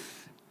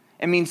truth.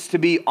 It means to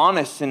be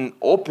honest and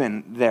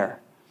open there.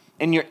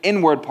 In your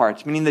inward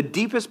parts, meaning the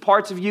deepest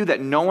parts of you that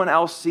no one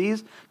else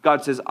sees,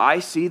 God says, I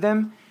see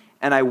them,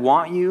 and I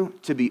want you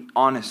to be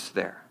honest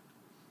there.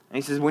 And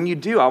he says, when you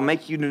do, I'll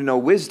make you to know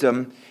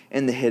wisdom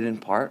in the hidden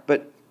part.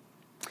 But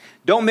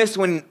don't miss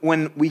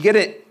when we get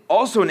it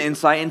also an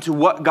insight into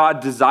what God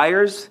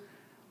desires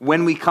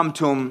when we come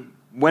to him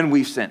when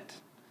we've sinned.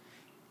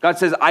 God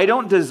says, I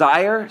don't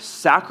desire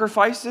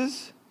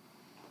sacrifices.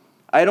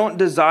 I don't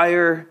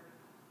desire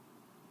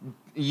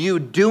you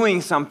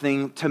doing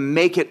something to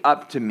make it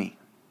up to me.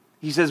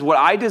 He says, what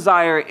I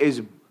desire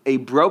is a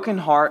broken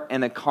heart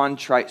and a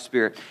contrite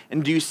spirit.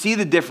 And do you see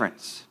the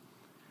difference?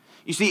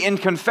 You see, in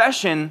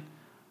confession,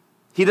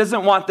 he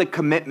doesn't want the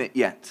commitment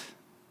yet.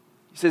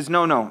 He says,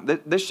 no,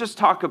 let's just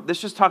talk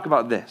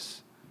about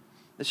this.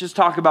 Let's just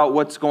talk about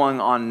what's going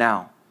on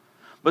now.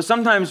 But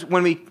sometimes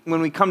when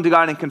we come to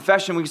God in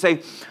confession, we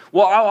say,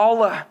 well,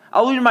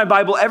 I'll read my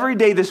Bible every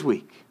day this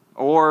week.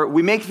 Or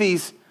we make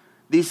these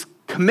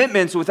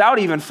commitments without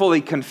even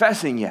fully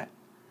confessing yet.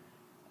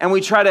 And we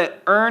try to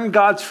earn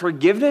God's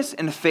forgiveness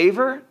and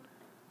favor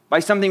by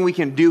something we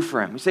can do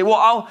for him. We say,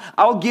 well,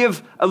 I'll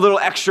give a little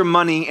extra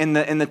money in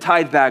the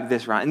tithe bag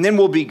this round, and then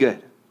we'll be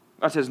good.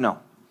 God says, no,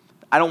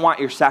 I don't want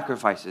your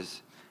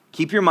sacrifices.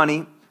 Keep your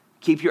money,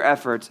 keep your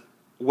efforts.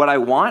 What I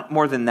want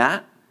more than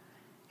that,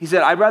 he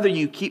said, I'd rather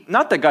you keep,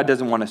 not that God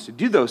doesn't want us to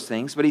do those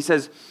things, but he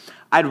says,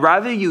 I'd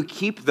rather you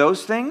keep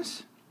those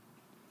things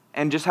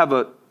and just have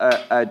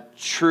a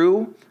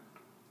true,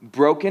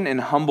 broken and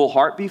humble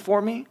heart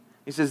before me.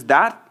 He says,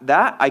 that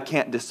I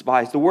can't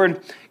despise. The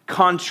word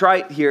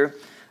contrite here,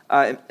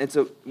 it's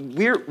a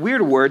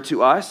weird word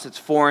to us. It's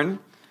foreign,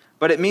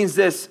 but it means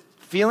this,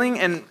 feeling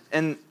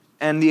and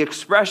the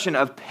expression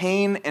of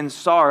pain and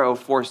sorrow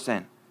for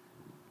sin.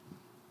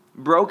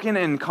 Broken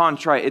and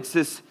contrite. It's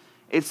this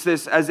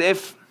as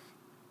if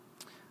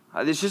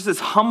it's just this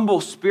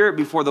humble spirit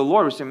before the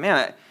Lord. We say,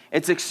 man,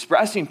 it's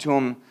expressing to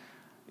him,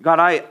 God,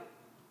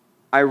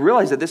 I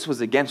realize that this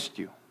was against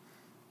you.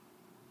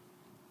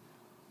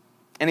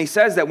 And he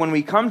says that when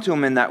we come to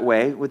him in that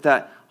way, with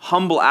that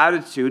humble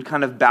attitude,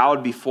 kind of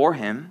bowed before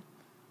him,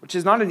 which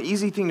is not an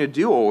easy thing to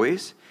do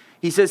always,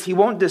 he says he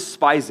won't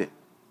despise it.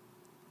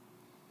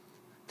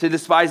 To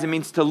despise it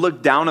means to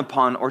look down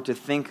upon or to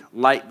think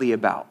lightly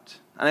about.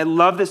 And I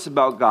love this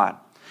about God,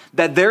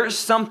 that there is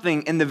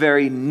something in the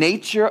very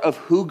nature of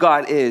who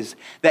God is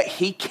that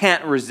he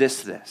can't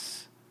resist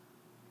this.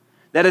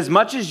 That as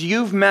much as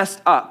you've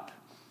messed up,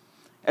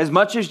 as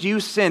much as you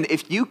sinned,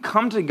 if you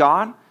come to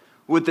God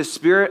with the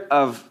spirit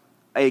of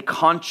a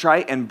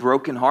contrite and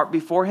broken heart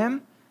before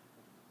him,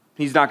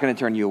 he's not going to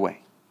turn you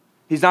away.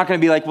 He's not going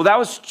to be like, well, that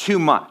was too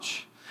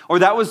much, or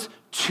that was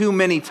too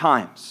many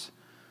times.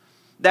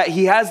 That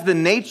he has the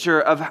nature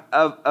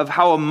of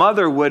how a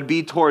mother would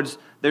be towards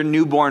their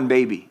newborn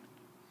baby.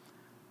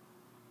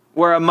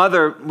 Where a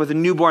mother with a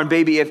newborn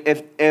baby,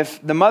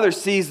 if the mother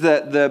sees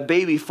the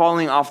baby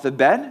falling off the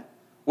bed,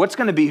 what's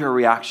going to be her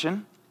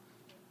reaction?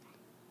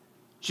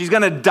 She's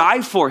going to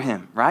die for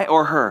him, right?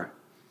 Or her.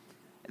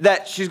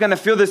 That she's going to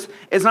feel this,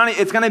 it's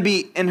going to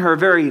be in her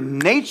very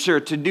nature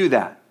to do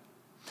that.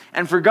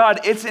 And for God,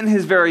 it's in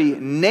his very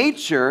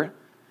nature.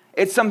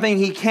 It's something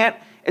he can't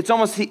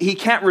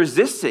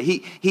resist it.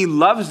 He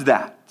loves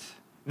that.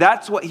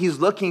 That's what he's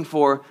looking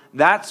for.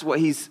 That's what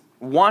he's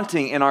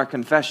wanting in our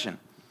confession.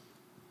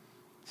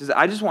 He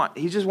says,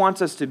 he just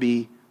wants us to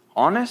be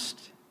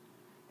honest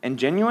and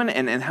genuine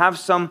and have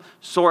some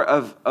sort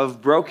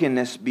of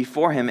brokenness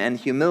before him and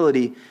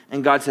humility.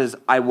 And God says,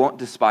 I won't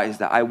despise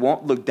that. I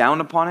won't look down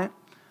upon it.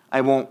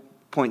 I won't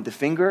point the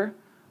finger.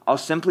 I'll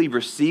simply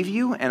receive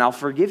you and I'll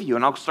forgive you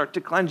and I'll start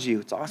to cleanse you.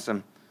 It's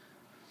awesome.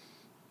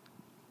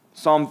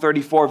 Psalm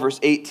 34, verse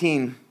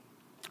 18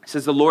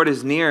 says, the Lord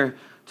is near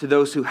to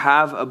those who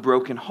have a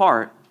broken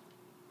heart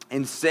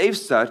and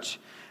saves such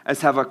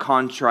as have a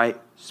contrite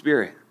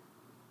spirit.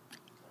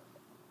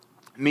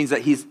 It means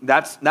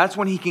that that's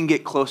when he can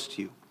get close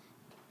to you,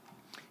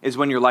 is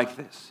when you're like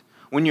this.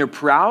 When you're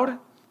proud,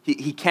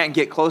 he can't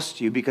get close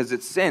to you because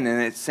it's sin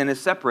and sin is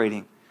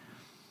separating.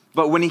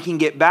 But when he can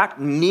get back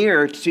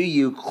near to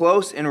you,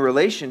 close in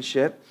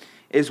relationship,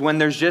 is when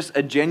there's just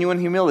a genuine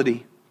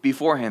humility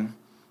before him.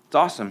 It's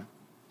awesome.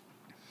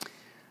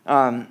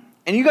 And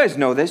you guys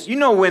know this. You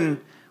know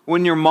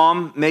when your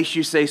mom makes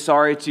you say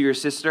sorry to your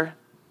sister,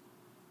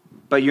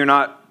 but you're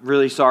not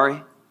really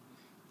sorry,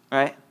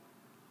 right?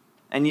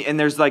 And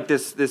there's like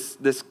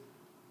this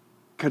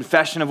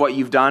confession of what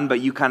you've done,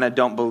 but you kind of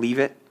don't believe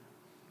it,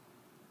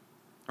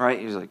 right?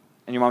 He's like,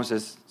 and your mom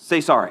says,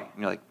 say sorry.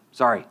 And you're like,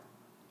 sorry.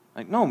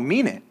 Like, no,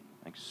 mean it.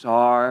 Like,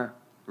 sorry,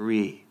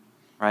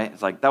 right?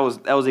 It's like, that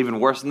was even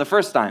worse than the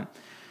first time.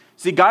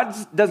 See, God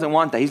doesn't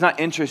want that. He's not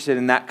interested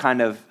in that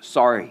kind of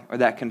sorry or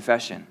that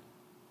confession.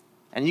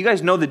 And you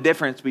guys know the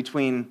difference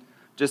between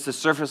just the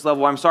surface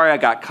level, I'm sorry I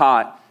got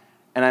caught,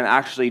 and I'm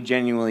actually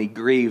genuinely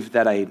grieved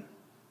that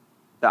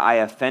I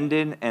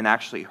offended and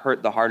actually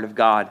hurt the heart of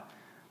God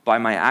by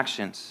my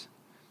actions.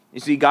 You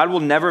see, God will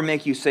never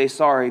make you say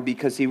sorry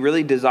because he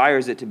really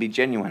desires it to be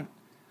genuine.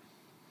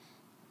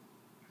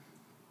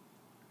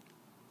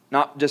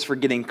 not just for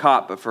getting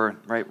caught, but for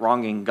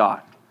wronging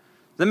God.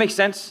 Does that make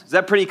sense? Is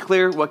that pretty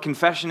clear what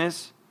confession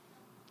is?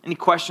 Any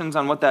questions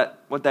on what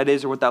that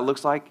is or what that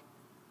looks like?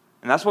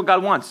 And that's what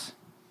God wants.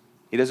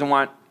 He doesn't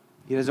want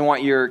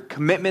your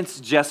commitments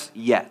just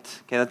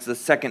yet. Okay, that's the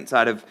second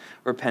side of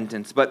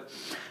repentance. But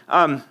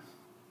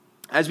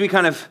as we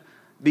kind of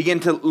begin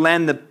to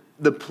land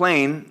the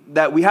plane,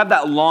 that we have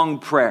that long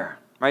prayer,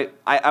 right?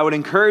 I would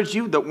encourage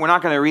you that we're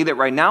not going to read it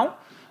right now,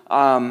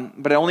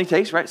 but it only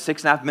takes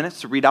 6.5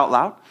 minutes to read out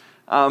loud.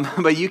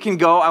 But you can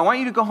go. I want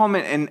you to go home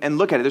and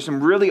look at it. There's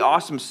some really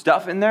awesome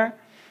stuff in there.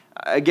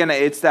 Again,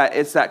 it's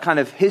that kind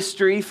of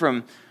history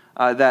from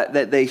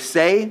that they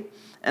say.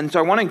 And so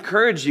I want to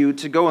encourage you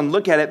to go and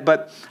look at it,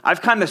 but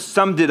I've kind of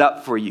summed it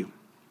up for you.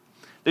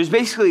 There's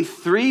basically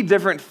 3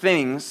 different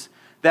things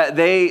that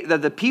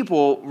the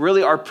people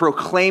really are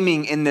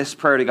proclaiming in this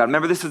prayer to God.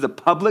 Remember, this is a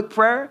public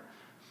prayer,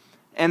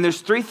 and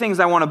there's 3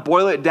 things I want to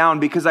boil it down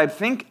because I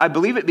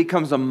believe it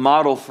becomes a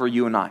model for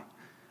you and I.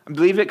 I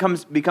believe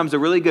it becomes a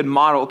really good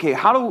model. Okay,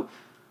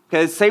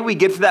 say we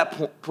get to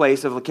that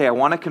place of, I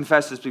want to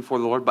confess this before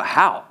the Lord, but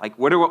how?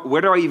 Where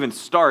do I even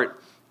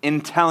start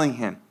in telling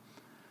him?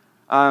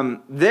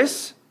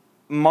 This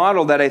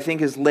model that I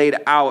think is laid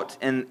out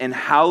in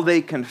how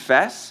they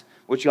confess,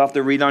 which you'll have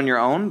to read on your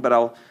own, but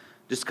I'll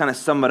just kind of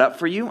sum it up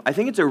for you. I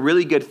think it's a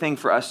really good thing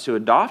for us to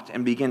adopt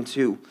and begin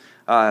to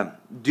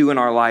do in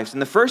our lives.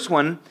 And the first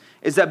one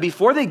is that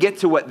before they get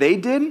to what they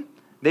did,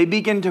 they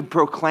begin to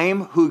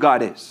proclaim who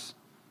God is.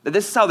 That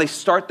this is how they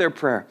start their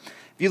prayer.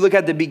 If you look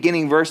at the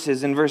beginning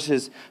verses, in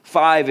verses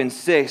 5 and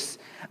 6,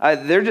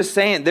 they're just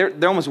saying, they're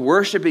almost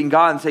worshiping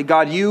God and say,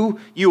 God, you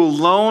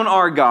alone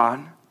are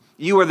God.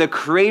 You are the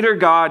creator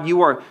God.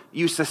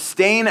 You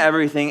sustain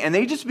everything. And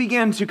they just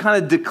begin to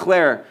kind of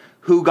declare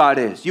who God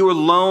is. You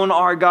alone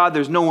are God.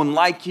 There's no one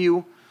like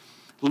you.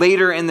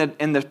 Later in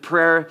the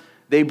prayer,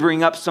 they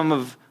bring up some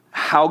of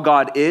how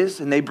God is,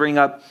 and they bring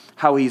up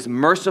how he's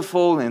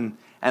merciful and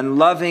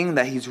loving,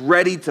 that he's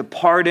ready to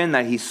pardon,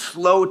 that he's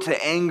slow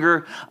to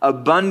anger,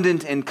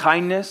 abundant in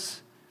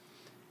kindness.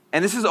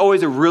 And this is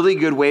always a really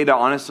good way to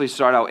honestly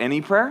start out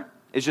any prayer,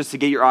 is just to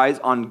get your eyes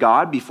on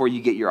God before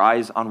you get your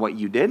eyes on what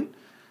you did.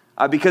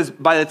 Because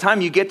by the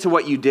time you get to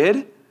what you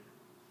did,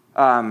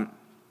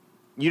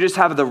 you just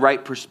have the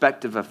right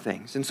perspective of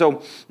things. And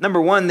so,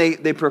 number 1,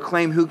 they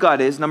proclaim who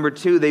God is. Number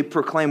 2, they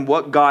proclaim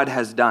what God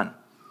has done.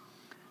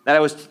 That I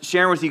was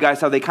sharing with you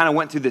guys how they kind of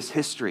went through this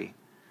history,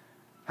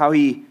 how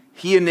he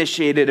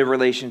initiated a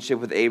relationship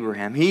with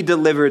Abraham. He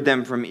delivered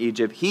them from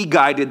Egypt. He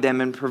guided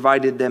them and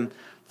provided them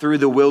through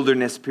the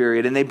wilderness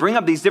period. And they bring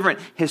up these different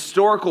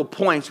historical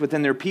points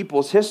within their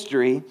people's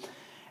history.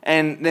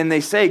 And then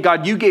they say,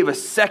 God, you gave us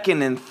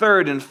 2nd and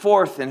 3rd and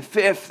 4th and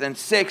 5th and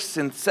 6th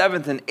and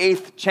 7th and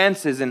 8th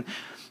chances. And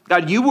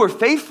God, you were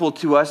faithful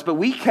to us, but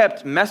we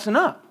kept messing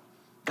up.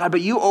 God,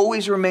 but you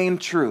always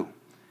remained true.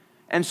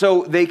 And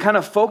so they kind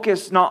of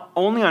focus not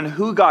only on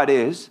who God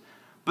is,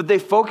 but they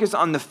focus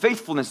on the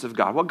faithfulness of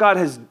God, what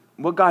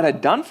God had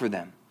done for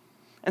them.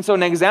 And so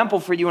an example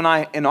for you and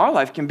I in our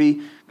life can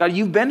be, God,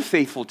 you've been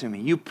faithful to me.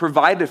 You've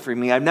provided for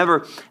me. I've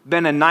never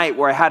been a night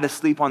where I had to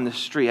sleep on the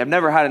street. I've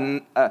never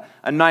had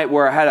a night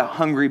where I had a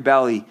hungry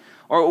belly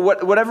or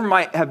whatever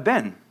might have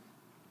been.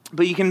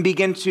 But you can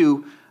begin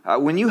to,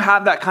 when you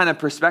have that kind of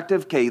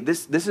perspective, okay,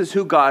 this is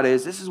who God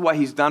is. This is what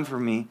he's done for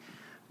me.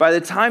 By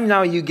the time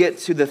now you get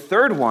to the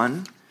 3rd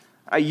one,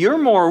 you're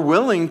more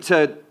willing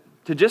to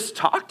just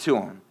talk to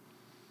him.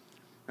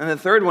 And the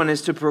 3rd one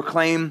is to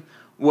proclaim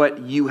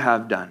what you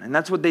have done. And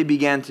that's what they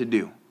began to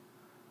do.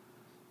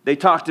 They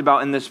talked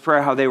about in this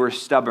prayer how they were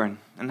stubborn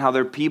and how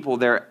their people,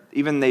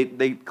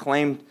 they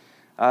claimed,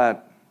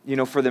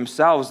 for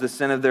themselves the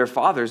sin of their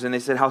fathers. And they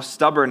said how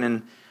stubborn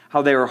and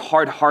how they were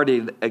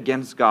hard-hearted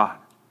against God.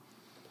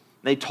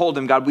 They told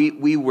him, God,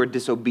 we were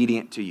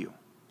disobedient to you.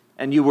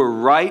 And you were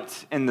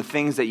right in the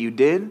things that you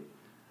did.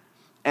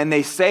 And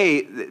they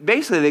say,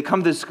 basically they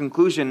come to this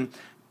conclusion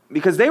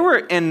because they were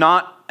in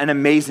not an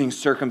amazing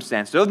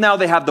circumstance. So now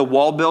they have the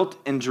wall built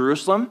in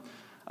Jerusalem.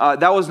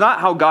 That was not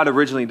how God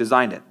originally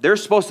designed it. They're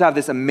supposed to have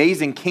this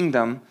amazing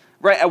kingdom.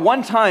 Right? At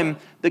one time,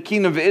 the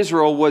kingdom of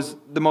Israel was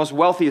the most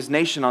wealthiest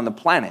nation on the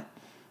planet.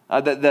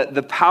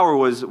 The power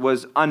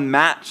was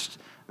unmatched.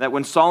 That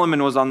when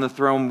Solomon was on the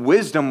throne,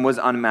 wisdom was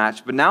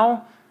unmatched. But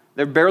now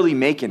they're barely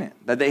making it.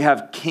 That they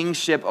have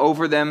kingship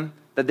over them.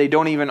 That they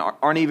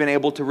aren't even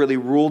able to really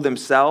rule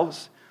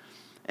themselves.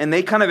 And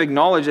they kind of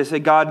acknowledge, they say,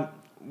 God,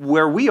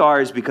 where we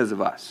are is because of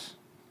us.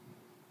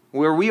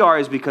 Where we are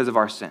is because of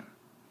our sin.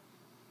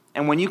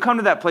 And when you come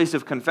to that place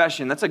of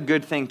confession, that's a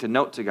good thing to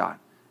note to God.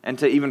 And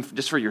to even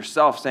just for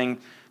yourself saying,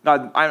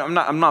 God,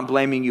 I'm not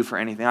blaming you for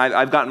anything.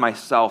 I've gotten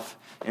myself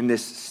in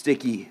this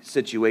sticky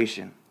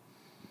situation.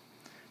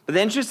 But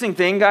the interesting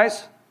thing,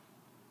 guys,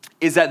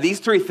 is that these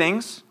 3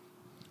 things,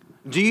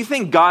 do you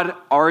think God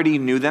already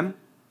knew them?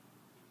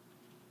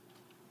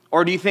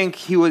 Or do you think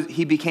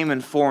he became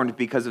informed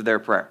because of their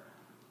prayer?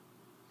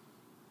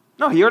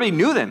 No, he already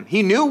knew them.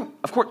 He knew,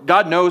 of course,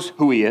 God knows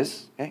who he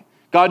is. Okay?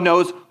 God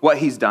knows what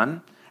he's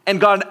done. And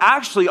God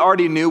actually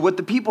already knew what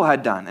the people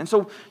had done. And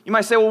so you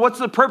might say, well, what's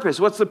the purpose?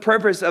 What's the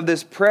purpose of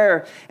this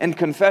prayer and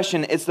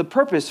confession? It's the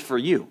purpose for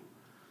you.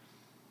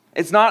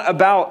 It's not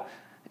about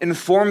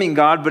informing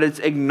God, but it's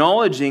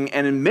acknowledging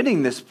and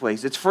admitting this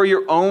place. It's for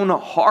your own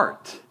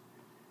heart.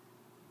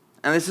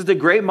 And this is the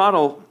great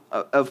model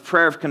of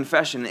prayer of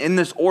confession in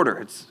this order.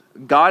 It's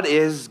God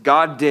is,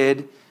 God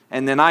did,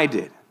 and then I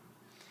did.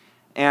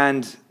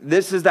 And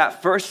this is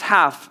that first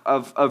half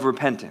of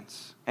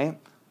repentance. Okay?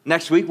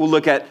 Next week, we'll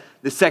look at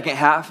the second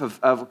half of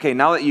okay,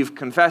 now that you've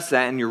confessed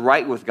that and you're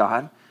right with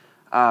God,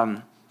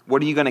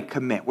 what are you going to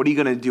commit? What are you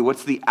going to do?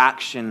 What's the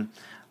action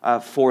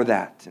for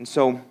that? And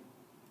so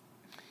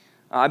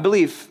I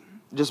believe,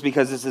 just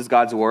because this is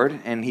God's word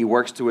and he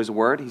works to his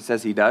word, he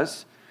says he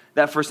does,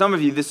 that for some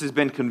of you, this has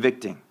been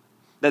convicting.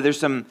 That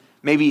there's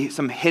maybe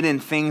some hidden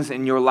things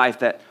in your life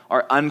that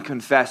are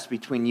unconfessed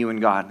between you and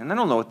God. And I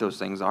don't know what those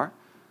things are.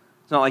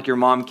 It's not like your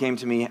mom came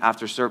to me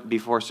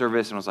before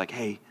service and was like,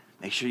 hey,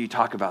 make sure you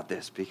talk about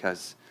this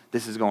because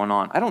this is going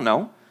on. I don't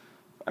know.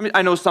 I mean,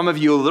 I know some of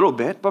you a little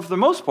bit, but for the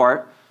most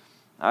part,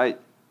 I'm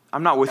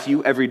not with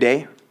you every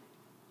day,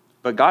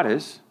 but God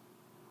is.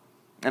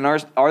 And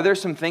are there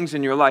some things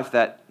in your life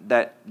that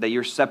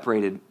you're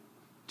separated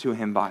to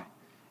him by?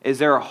 Is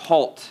there a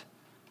halt?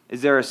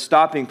 Is there a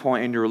stopping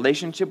point in your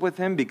relationship with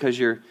him because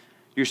you're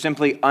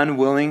simply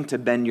unwilling to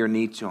bend your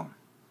knee to him?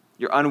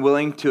 You're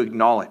unwilling to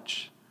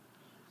acknowledge.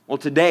 Well,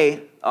 today,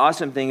 the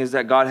awesome thing is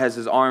that God has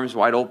his arms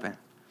wide open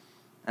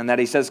and that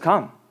he says,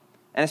 come.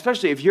 And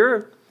especially if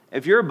you're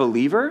a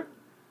believer,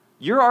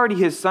 you're already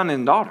his son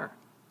and daughter.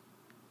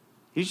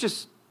 He's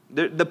just,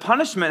 the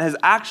punishment has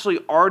actually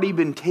already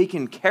been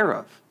taken care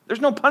of.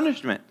 There's no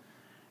punishment.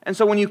 And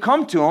so when you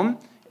come to him,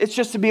 it's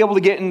just to be able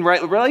to get in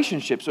right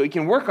relationship so he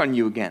can work on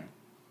you again.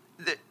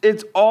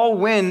 It's all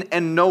win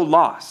and no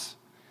loss.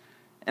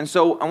 And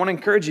so I want to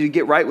encourage you to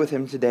get right with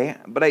him today.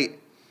 But I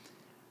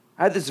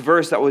had this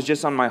verse that was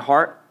just on my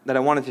heart that I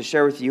wanted to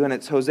share with you, and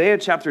it's Hosea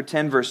chapter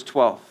 10, verse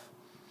 12.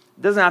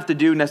 It doesn't have to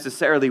do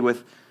necessarily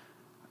with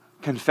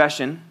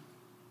confession,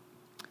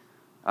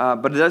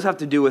 but it does have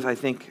to do with, I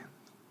think,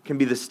 can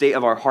be the state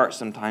of our heart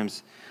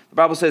sometimes. The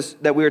Bible says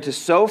that we are to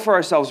sow for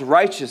ourselves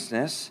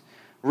righteousness,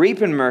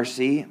 reap in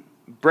mercy,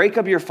 break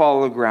up your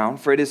fallow ground,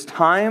 for it is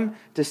time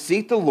to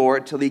seek the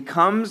Lord till he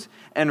comes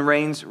and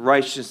rains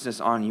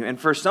righteousness on you. And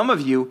for some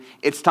of you,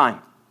 it's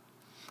time.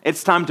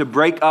 It's time to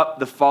break up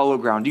the fallow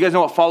ground. Do you guys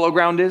know what fallow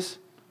ground is?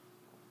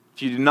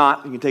 If you do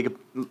not, you can take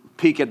a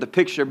peek at the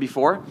picture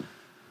before.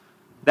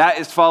 That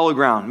is fallow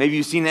ground. Maybe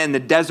you've seen it in the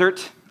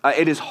desert.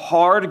 It is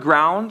hard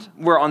ground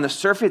where on the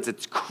surface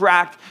it's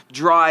cracked,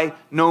 dry,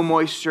 no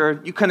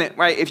moisture. You couldn't,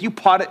 right? If you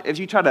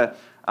try to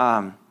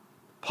pot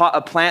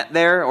a plant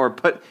there or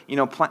pot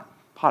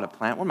a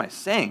plant. What am I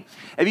saying?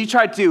 If you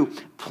tried to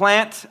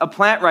plant a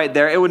plant right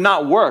there, it would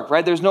not work,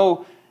 right?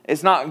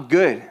 It's not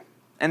good.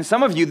 And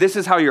some of you, this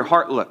is how your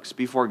heart looks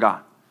before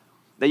God,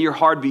 that you're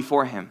hard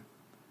before him.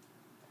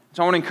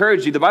 So I want to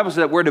encourage you. The Bible says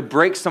that we're to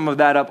break some of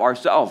that up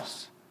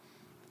ourselves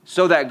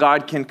so that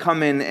God can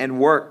come in and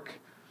work.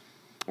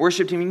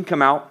 Worship team, you can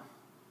come out.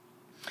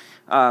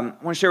 I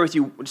want to share with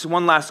you just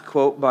one last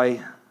quote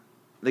by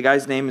the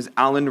guy's name is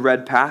Alan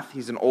Redpath.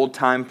 He's an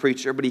old-time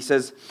preacher, but he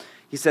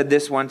said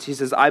this once. He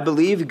says, I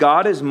believe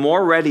God is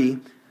more ready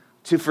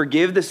to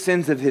forgive the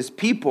sins of his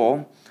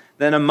people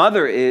than a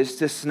mother is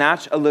to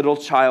snatch a little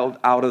child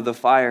out of the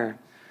fire.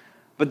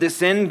 But the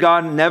sin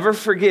God never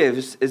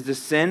forgives is the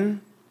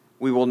sin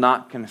we will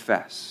not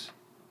confess.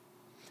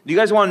 Do you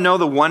guys want to know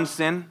the one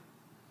sin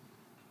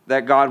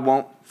that God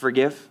won't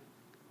forgive?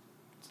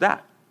 It's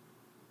that.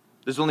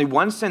 There's only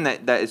one sin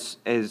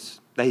that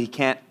he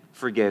can't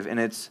forgive, and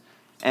it's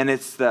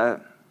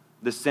the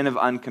sin of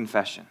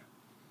unconfession.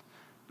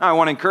 Now, I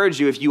want to encourage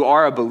you, if you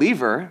are a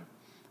believer,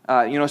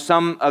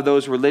 some of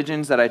those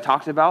religions that I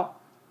talked about,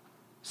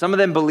 some of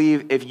them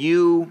believe if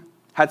you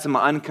had some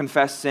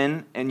unconfessed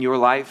sin in your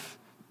life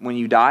when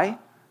you die,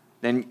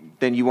 then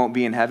you won't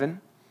be in heaven.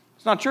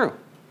 It's not true.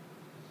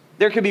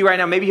 There could be right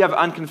now, maybe you have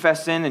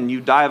unconfessed sin and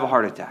you die of a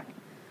heart attack.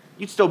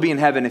 You'd still be in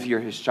heaven if you're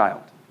his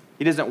child.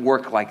 He doesn't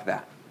work like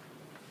that.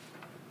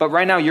 But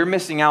right now, you're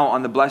missing out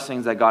on the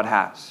blessings that God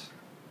has.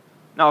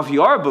 Now, if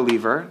you are a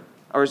believer,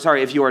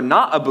 if you are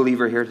not a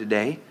believer here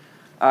today,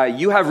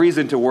 you have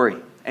reason to worry.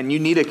 And you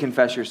need to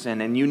confess your sin.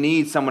 And you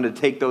need someone to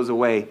take those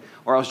away.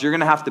 Or else you're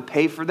going to have to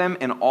pay for them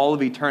in all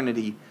of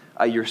eternity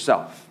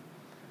yourself.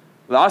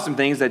 The awesome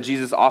thing is that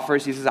Jesus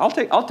offers. He says, I'll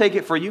take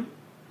it for you.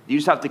 You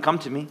just have to come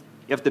to me.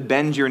 You have to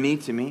bend your knee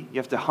to me. You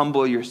have to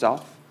humble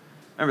yourself.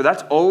 Remember,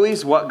 that's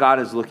always what God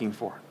is looking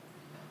for.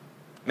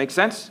 Make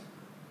sense?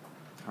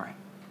 All right.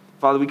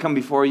 Father, we come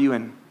before you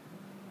and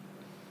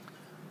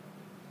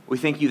we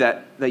thank you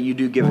that you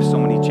do give us so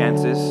many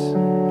chances.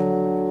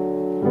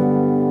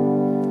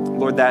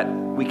 Lord, that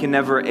we can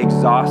never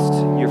exhaust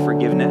your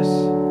forgiveness.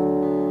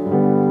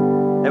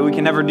 That we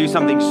can never do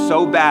something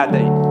so bad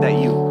that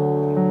you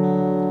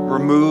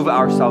remove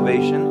our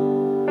salvation.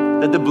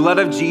 That the blood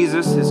of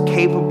Jesus is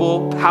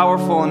capable,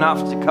 powerful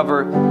enough to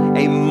cover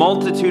a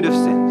multitude of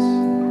sins.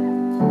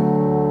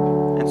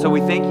 And so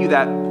we thank you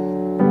that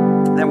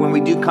that when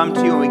we do come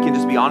to you and we can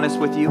just be honest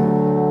with you,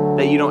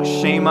 that you don't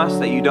shame us,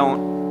 that you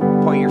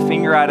don't point your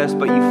finger at us,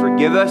 but you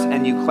forgive us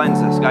and you cleanse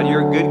us. God,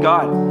 you're a good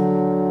God.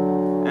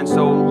 And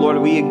so, Lord,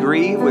 we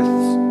agree with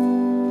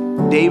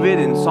David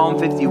in Psalm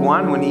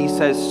 51 when he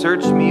says,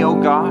 search me,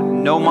 O God,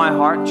 know my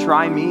heart,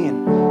 try me,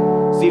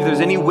 and see if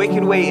there's any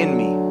wicked way in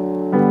me.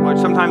 Lord,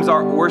 sometimes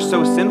we're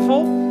so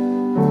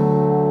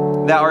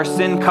sinful that our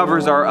sin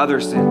covers our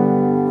other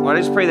sin. Lord, I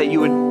just pray that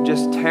you would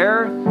just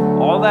tear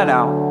all that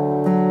out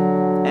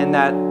and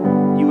that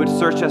you would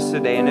search us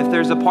today. And if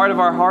there's a part of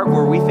our heart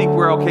where we think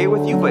we're okay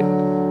with you, but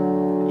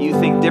you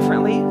think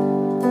differently,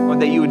 or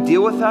that you would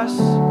deal with us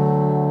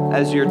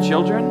as your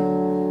children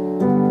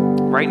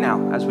right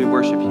now as we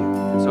worship you.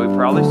 And so we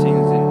pray all these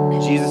things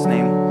in Jesus'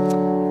 name.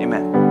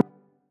 Amen.